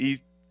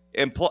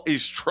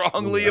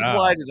strongly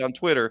implied it on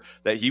Twitter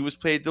that he was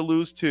paid to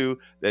lose too,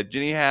 that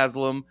Jenny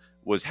Haslam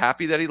was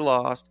happy that he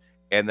lost,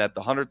 and that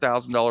the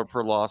 $100,000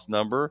 per loss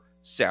number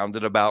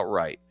sounded about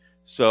right.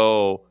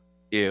 So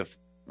if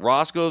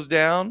Ross goes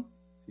down,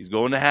 he's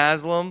going to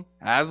Haslam.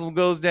 Haslam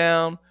goes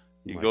down.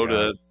 You go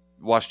to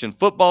Washington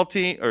football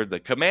team or the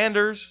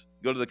Commanders.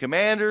 Go to the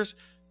Commanders.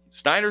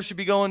 Snyder should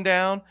be going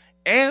down.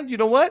 And you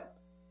know what?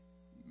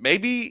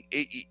 Maybe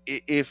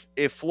if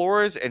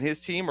Flores and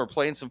his team are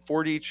playing some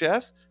 4D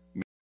chess,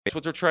 maybe that's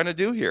what they're trying to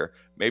do here.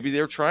 Maybe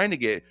they're trying to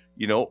get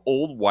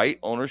old white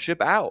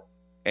ownership out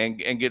and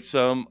get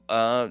some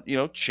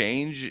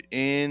change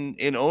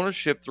in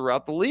ownership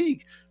throughout the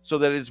league, so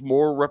that it's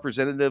more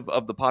representative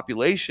of the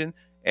population,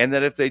 and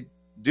that if they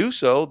do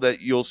so,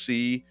 that you'll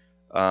see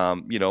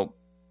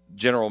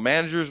general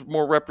managers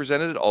more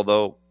represented,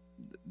 although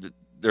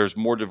there's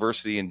more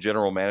diversity in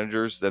general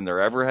managers than there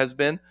ever has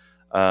been,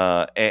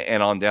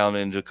 and on down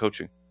into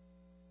coaching.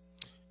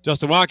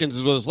 Justin Watkins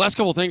is with us. Last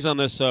couple of things on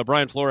this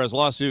Brian Flores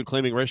lawsuit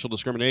claiming racial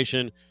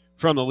discrimination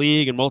from the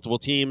league and multiple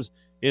teams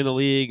in the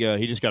league.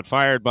 He just got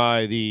fired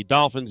by the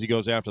Dolphins. He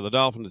goes after the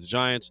Dolphins, the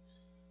Giants,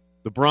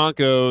 the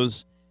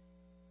Broncos.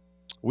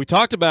 We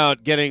talked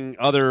about getting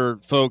other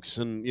folks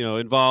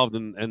involved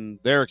in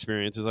their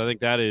experiences. I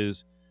think that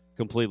is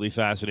completely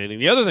fascinating.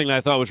 The other thing that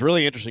I thought was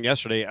really interesting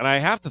yesterday, and I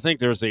have to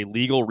think there's a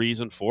legal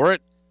reason for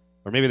it,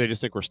 or maybe they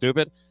just think we're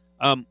stupid.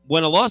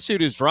 When a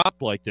lawsuit is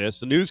dropped like this,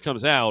 the news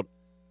comes out,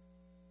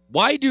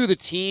 why do the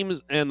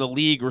teams and the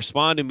league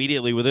respond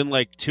immediately within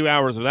like 2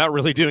 hours without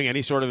really doing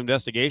any sort of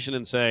investigation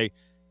and say,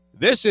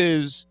 This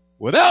is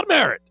without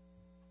merit.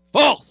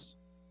 False.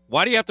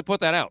 Why do you have to put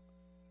that out?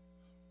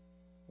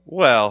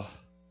 Well,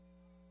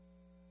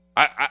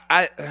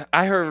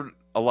 I heard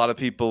a lot of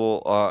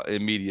people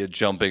in media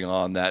jumping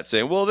on that,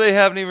 saying, well, they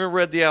haven't even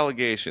read the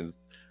allegations.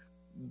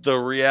 The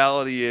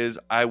reality is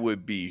I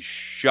would be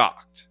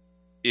shocked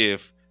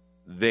if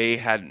they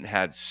hadn't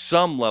had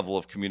some level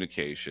of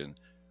communication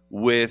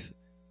with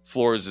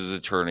Flores'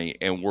 attorney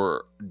and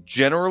were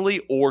generally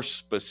or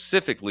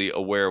specifically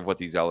aware of what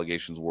these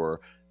allegations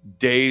were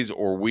days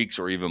or weeks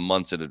or even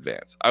months in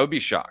advance. I would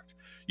be shocked.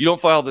 You don't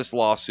file this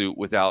lawsuit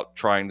without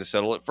trying to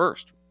settle it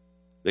first.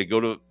 They go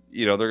to,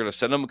 they're going to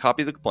send them a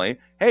copy of the complaint.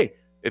 Hey,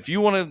 if you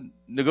want to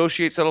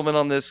negotiate settlement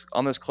on this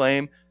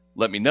claim,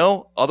 let me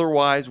know.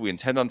 Otherwise, we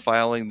intend on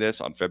filing this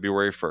on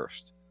February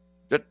 1st.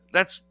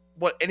 That's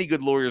what any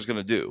good lawyer is going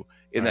to do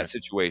in that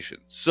situation.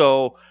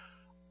 So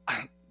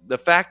the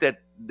fact that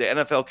the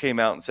NFL came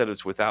out and said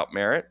it's without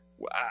merit,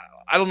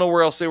 I don't know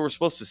where else they were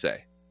supposed to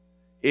say.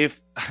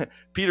 If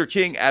Peter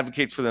King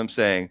advocates for them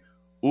saying,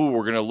 ooh,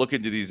 we're going to look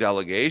into these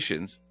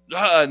allegations.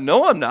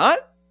 No, I'm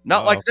not.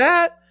 Not like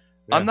that.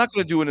 Yeah. I'm not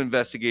going to do an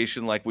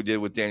investigation like we did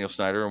with Daniel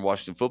Snyder and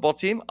Washington football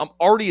team. I'm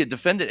already a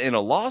defendant in a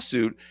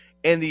lawsuit,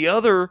 and the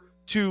other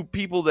two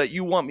people that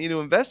you want me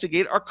to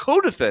investigate are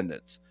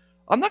co-defendants.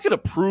 I'm not going to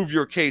prove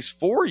your case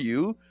for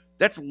you.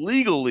 That's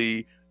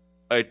legally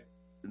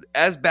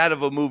as bad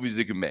of a move as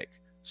you can make.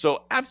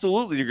 So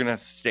absolutely, you're going to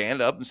stand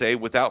up and say,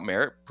 without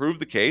merit, prove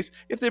the case.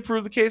 If they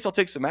prove the case, I'll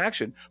take some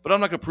action, but I'm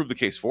not going to prove the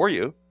case for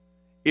you.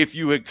 If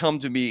you had come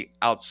to me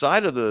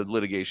outside of the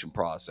litigation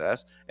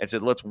process and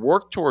said, let's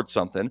work towards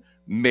something,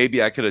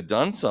 maybe I could have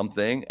done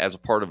something as a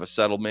part of a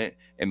settlement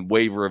and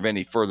waiver of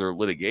any further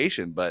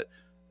litigation. But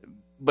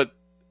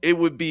it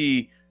would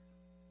be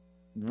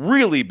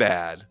really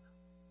bad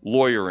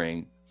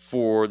lawyering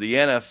for the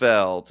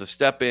NFL to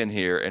step in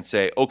here and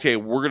say, okay,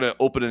 we're going to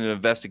open an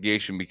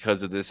investigation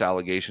because of this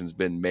allegation's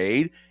been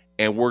made,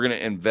 and we're going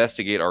to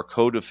investigate our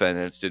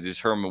co-defendants to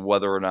determine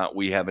whether or not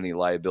we have any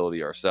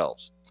liability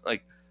ourselves.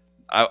 Like,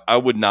 I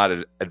would not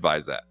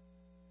advise that.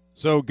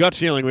 So gut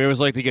feeling, we always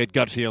like to get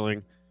gut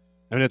feeling.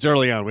 I mean, it's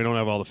early on. We don't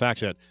have all the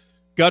facts yet.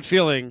 Gut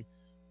feeling,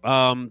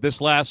 this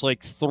last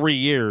 3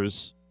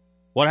 years,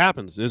 what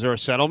happens? Is there a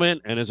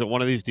settlement? And is it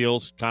one of these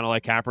deals kind of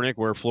like Kaepernick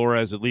where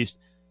Flores at least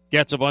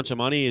gets a bunch of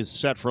money, is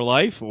set for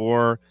life?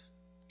 Or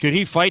could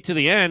he fight to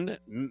the end,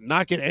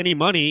 not get any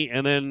money,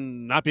 and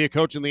then not be a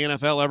coach in the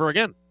NFL ever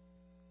again?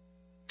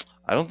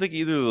 I don't think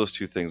either of those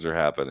two things are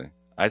happening.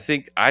 I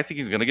think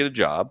he's going to get a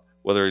job,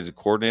 whether he's a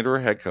coordinator or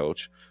a head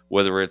coach,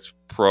 whether it's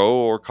pro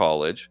or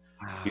college.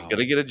 Wow. He's going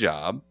to get a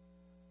job.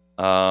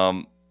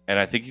 And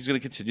I think he's going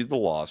to continue the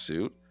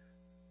lawsuit.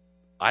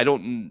 I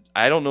don't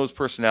know his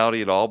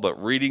personality at all,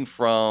 but reading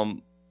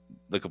from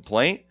the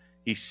complaint,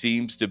 he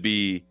seems to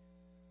be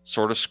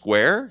sort of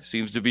square,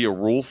 seems to be a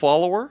rule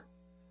follower.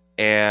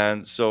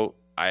 And so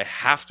I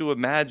have to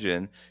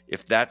imagine,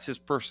 if that's his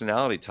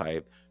personality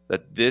type,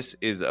 that this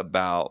is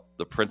about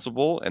the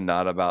principle and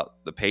not about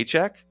the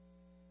paycheck.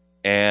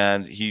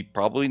 And he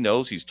probably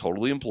knows he's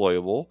totally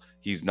employable.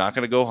 He's not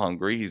going to go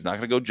hungry. He's not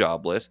going to go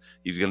jobless.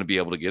 He's going to be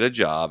able to get a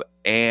job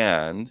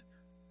and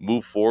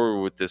move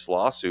forward with this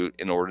lawsuit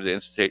in order to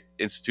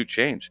institute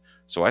change.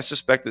 So I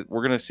suspect that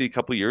we're going to see a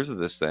couple of years of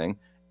this thing.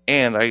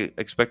 And I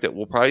expect that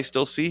we'll probably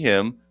still see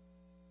him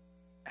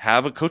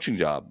have a coaching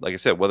job. Like I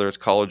said, whether it's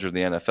college or the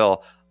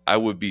NFL, I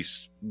would be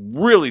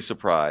really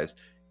surprised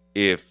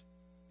if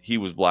he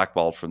was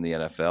blackballed from the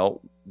NFL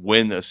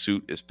when a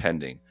suit is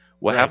pending.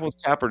 What happened with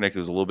Kaepernick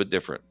was a little bit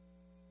different.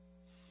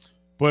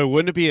 Boy,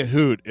 wouldn't it be a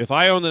hoot if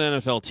I owned an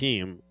NFL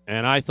team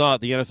and I thought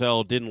the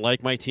NFL didn't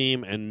like my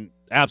team and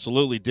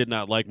absolutely did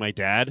not like my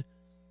dad?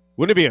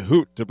 Wouldn't it be a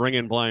hoot to bring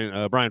in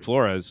Brian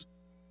Flores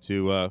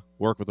to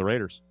work with the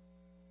Raiders?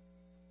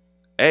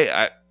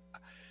 Hey,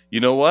 you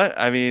know what?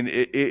 I mean,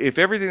 if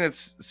everything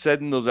that's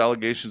said in those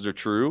allegations are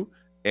true,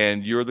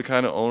 and you're the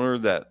kind of owner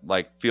that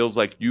feels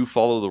like you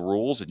follow the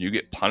rules and you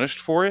get punished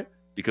for it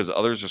because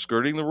others are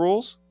skirting the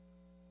rules,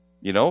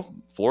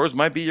 Flores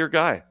might be your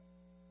guy.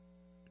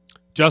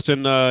 Justin,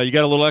 you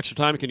got a little extra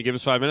time? Can you give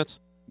us 5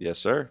 minutes? Yes,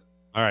 sir.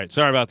 All right.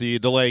 Sorry about the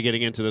delay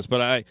getting into this,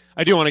 but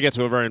I do want to get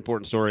to a very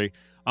important story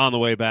on the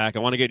way back. I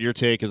want to get your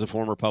take as a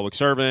former public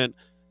servant,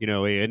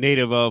 a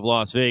native of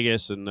Las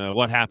Vegas, and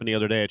what happened the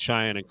other day at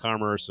Cheyenne and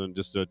Commerce, and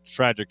just a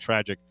tragic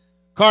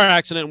car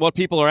accident, and what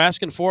people are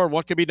asking for and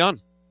what could be done.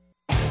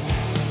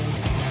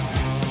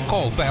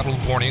 Call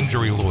Battle-Born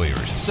Injury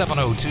Lawyers,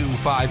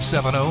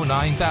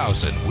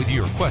 702-570-9000 with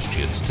your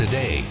questions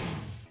today.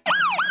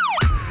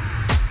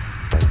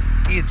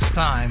 It's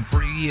time for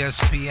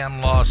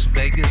ESPN Las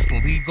Vegas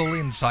legal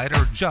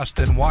insider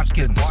Justin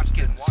Watkins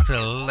to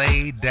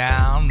lay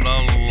down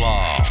the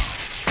law.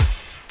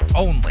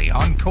 Only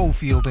on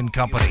Cofield and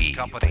Company.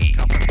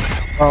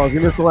 Oh, if you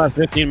missed the last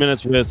 15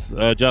 minutes with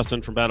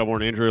Justin from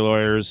Battle-Born Injury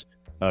Lawyers,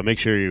 make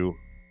sure you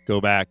go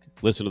back,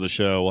 listen to the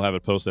show. We'll have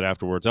it posted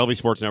afterwards.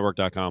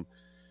 LVSportsNetwork.com.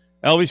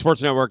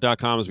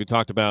 LVSportsNetwork.com, as we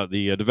talked about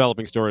the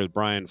developing story of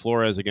Brian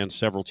Flores against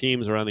several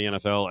teams around the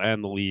NFL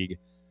and the league.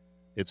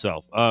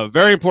 itself.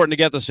 Very important to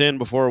get this in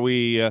before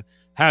we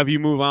have you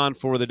move on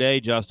for the day,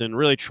 Justin.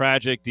 Really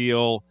tragic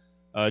deal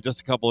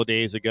just a couple of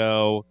days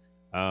ago.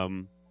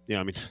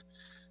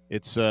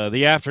 It's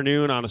the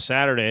afternoon on a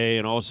Saturday,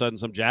 and all of a sudden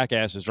some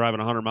jackass is driving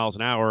 100 miles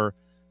an hour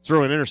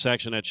through an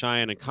intersection at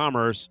Cheyenne and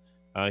Commerce.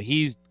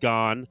 He's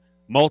gone.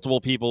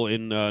 Multiple people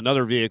in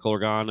another vehicle are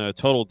gone.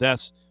 Total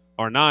deaths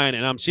are 9.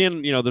 And I'm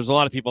seeing, there's a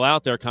lot of people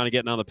out there kind of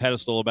getting on the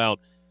pedestal about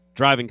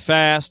driving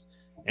fast,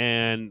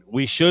 and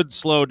we should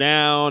slow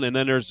down. And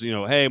then there's,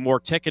 hey, more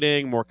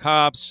ticketing, more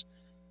cops.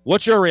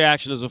 What's your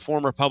reaction as a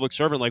former public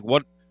servant? Like,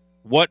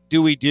 what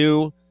do we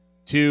do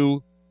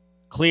to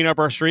clean up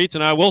our streets?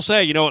 And I will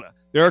say,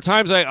 there are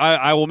times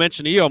I will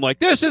mention to you, I'm like,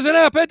 this is an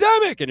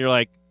epidemic. And you're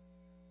like,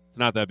 it's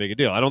not that big a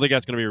deal. I don't think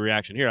that's going to be a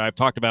reaction here. I've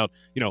talked about,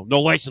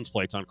 no license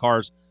plates on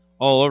cars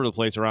all over the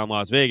place around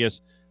Las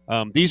Vegas.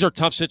 These are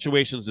tough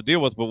situations to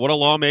deal with, but what do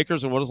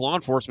lawmakers and what does law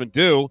enforcement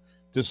do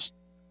to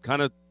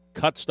kind of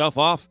cut stuff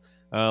off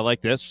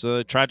like this,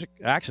 tragic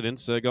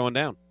accidents going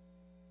down?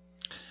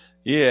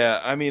 Yeah,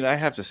 I mean, I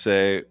have to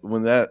say,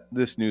 when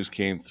this news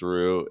came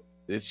through,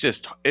 it's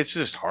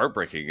just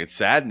heartbreaking. It's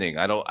saddening.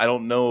 I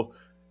don't know,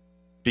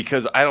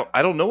 because I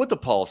don't know what the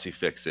policy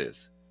fix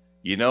is.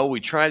 We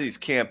try these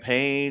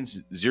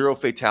campaigns, 0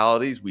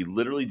 fatalities. We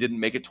literally didn't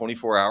make it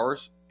 24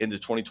 hours into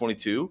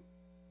 2022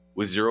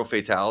 with 0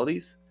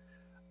 fatalities.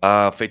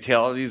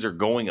 Fatalities are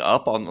going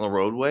up on the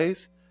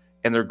roadways,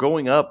 and they're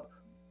going up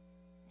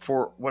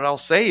for what I'll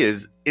say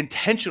is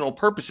intentional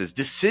purposes,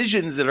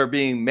 decisions that are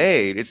being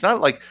made. It's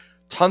not like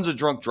tons of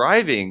drunk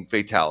driving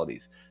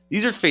fatalities.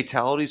 These are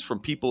fatalities from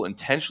people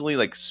intentionally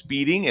like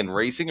speeding and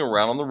racing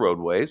around on the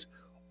roadways,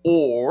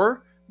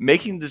 or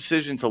making the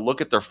decision to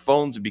look at their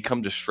phones and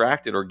become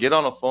distracted, or get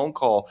on a phone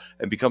call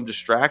and become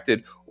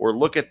distracted, or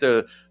look at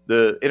the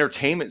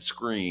entertainment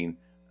screen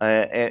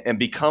and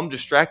become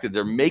distracted.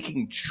 They're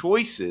making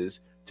choices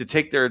to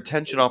take their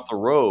attention off the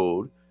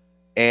road,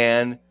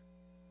 and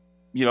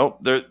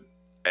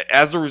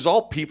as a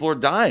result, people are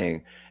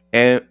dying.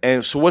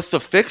 And so what's the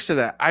fix to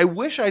that? I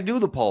wish I knew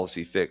the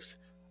policy fix.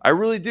 I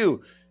really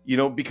do.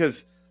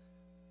 Because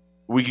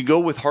we can go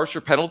with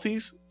harsher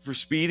penalties for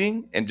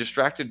speeding and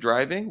distracted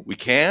driving. We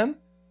can.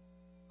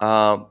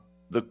 The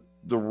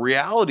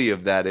reality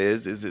of that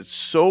is it's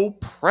so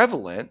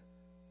prevalent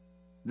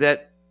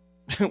that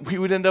we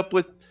would end up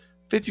with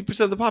 50%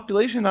 of the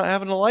population not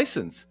having a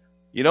license.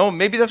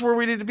 Maybe that's where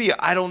we need to be.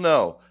 I don't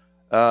know.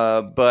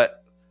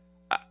 But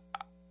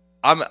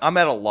I'm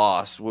at a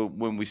loss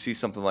when we see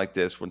something like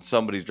this, when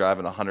somebody's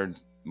driving 100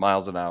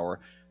 miles an hour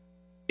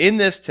in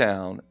this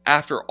town,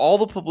 after all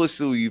the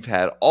publicity we've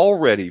had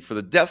already for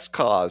the deaths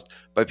caused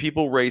by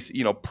people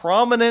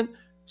prominent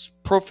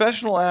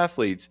professional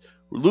athletes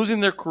losing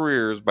their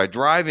careers by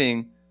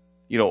driving,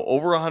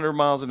 over 100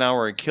 miles an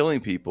hour and killing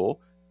people.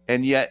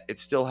 And yet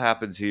it still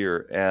happens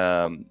here.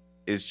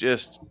 It's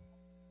just,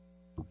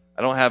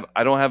 I don't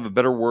have a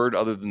better word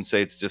other than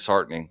say it's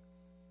disheartening.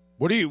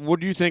 What do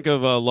you think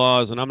of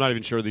laws? And I'm not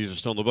even sure these are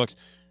still in the books.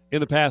 In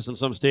the past, in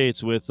some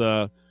states with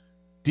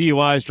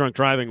DUIs, drunk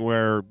driving,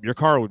 where your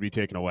car would be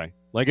taken away.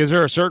 Like, is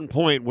there a certain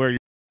point where you're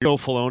so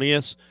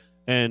felonious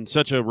and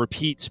such a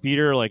repeat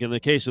speeder? Like in the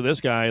case of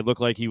this guy, it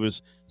looked like he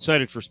was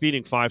cited for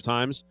speeding 5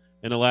 times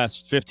in the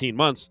last 15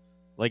 months.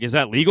 Like, is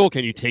that legal?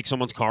 Can you take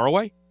someone's car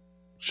away?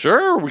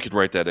 Sure, we could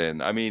write that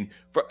in. I mean,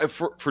 for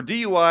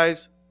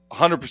DUIs,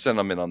 100%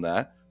 I'm in on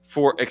that.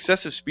 For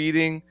excessive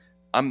speeding,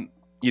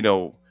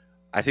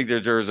 I think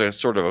there's a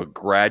sort of a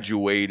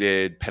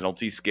graduated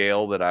penalty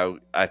scale that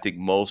I think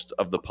most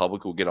of the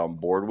public will get on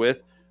board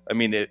with. I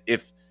mean,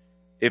 if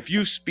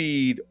you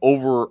speed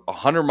over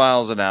 100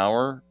 miles an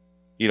hour,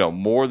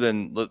 more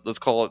than, let's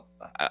call it,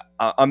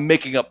 I'm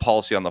making up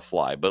policy on the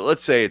fly, but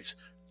let's say it's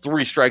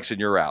 3 strikes and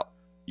you're out.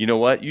 You know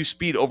what? You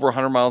speed over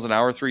 100 miles an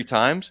hour 3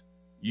 times,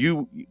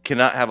 you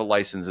cannot have a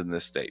license in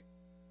this state.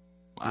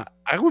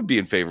 I would be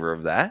in favor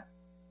of that.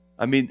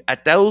 I mean,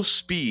 at those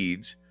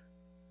speeds,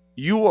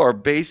 you are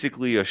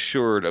basically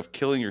assured of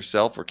killing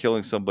yourself or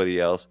killing somebody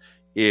else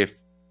if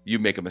you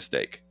make a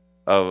mistake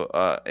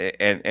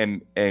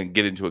and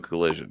get into a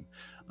collision.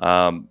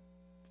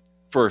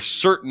 For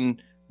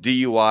certain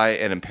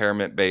DUI and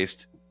impairment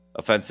based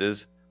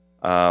offenses,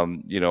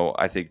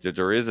 I think that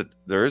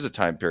there is a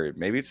time period.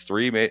 Maybe it's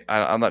 3.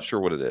 I'm not sure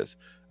what it is,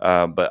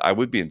 but I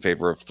would be in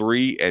favor of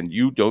 3, and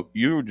you do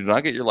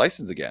not get your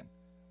license again,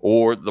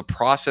 or the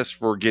process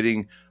for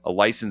getting a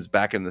license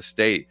back in the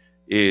state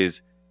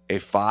is a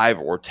 5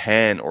 or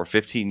 10 or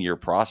 15-year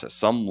process,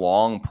 some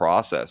long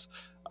process.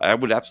 I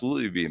would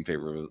absolutely be in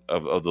favor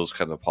of those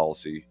kind of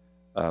policy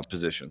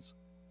positions.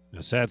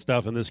 Sad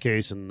stuff in this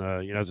case, and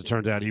as it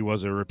turns out, he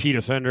was a repeat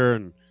offender,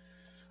 and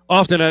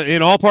often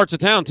in all parts of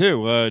town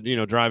too.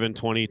 Driving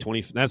 20.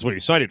 That's what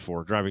he's cited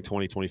for: driving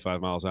 20,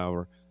 25 miles an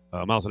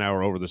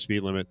hour over the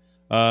speed limit.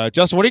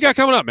 Justin, what do you got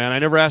coming up, man? I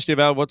never asked you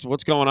about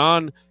what's going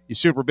on. You're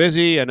super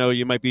busy. I know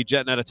you might be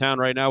jetting out of town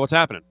right now. What's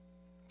happening?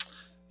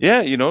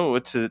 Yeah,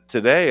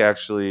 today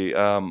actually,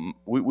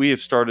 we have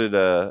started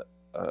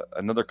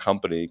another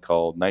company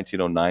called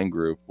 1909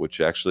 Group, which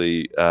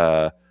actually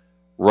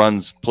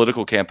runs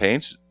political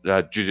campaigns,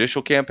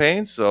 judicial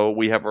campaigns. So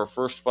we have our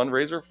first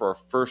fundraiser for our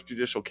first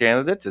judicial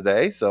candidate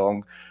today.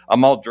 So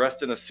I'm all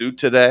dressed in a suit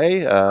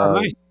today.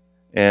 Nice.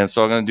 And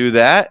so I'm going to do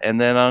that. And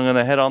then I'm going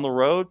to head on the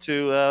road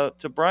to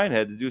Bryan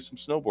Head to do some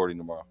snowboarding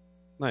tomorrow.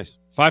 Nice.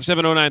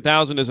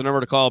 570-9000 is the number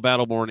to call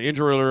Battle-Born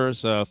Injury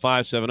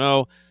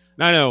Alerts,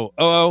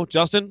 570-9000.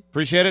 Justin,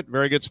 appreciate it.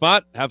 Very good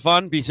spot. Have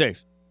fun. Be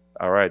safe.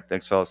 All right.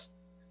 Thanks, fellas.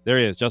 There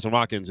he is, Justin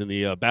Watkins in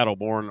the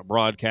Battle-Born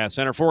Broadcast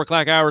Center. 4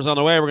 o'clock hours on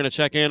the way. We're going to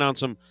check in on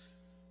some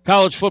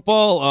college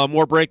football,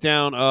 more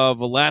breakdown of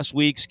last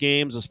week's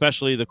games,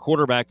 especially the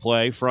quarterback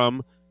play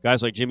from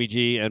guys like Jimmy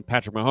G and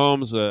Patrick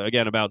Mahomes.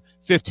 Again, about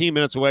 15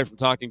 minutes away from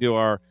talking to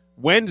our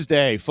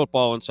Wednesday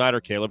football insider,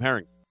 Caleb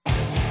Herring.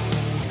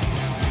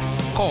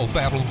 Call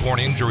Battle-Born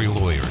Injury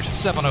Lawyers,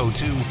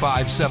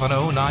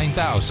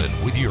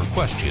 702-570-9000 with your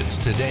questions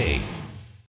today.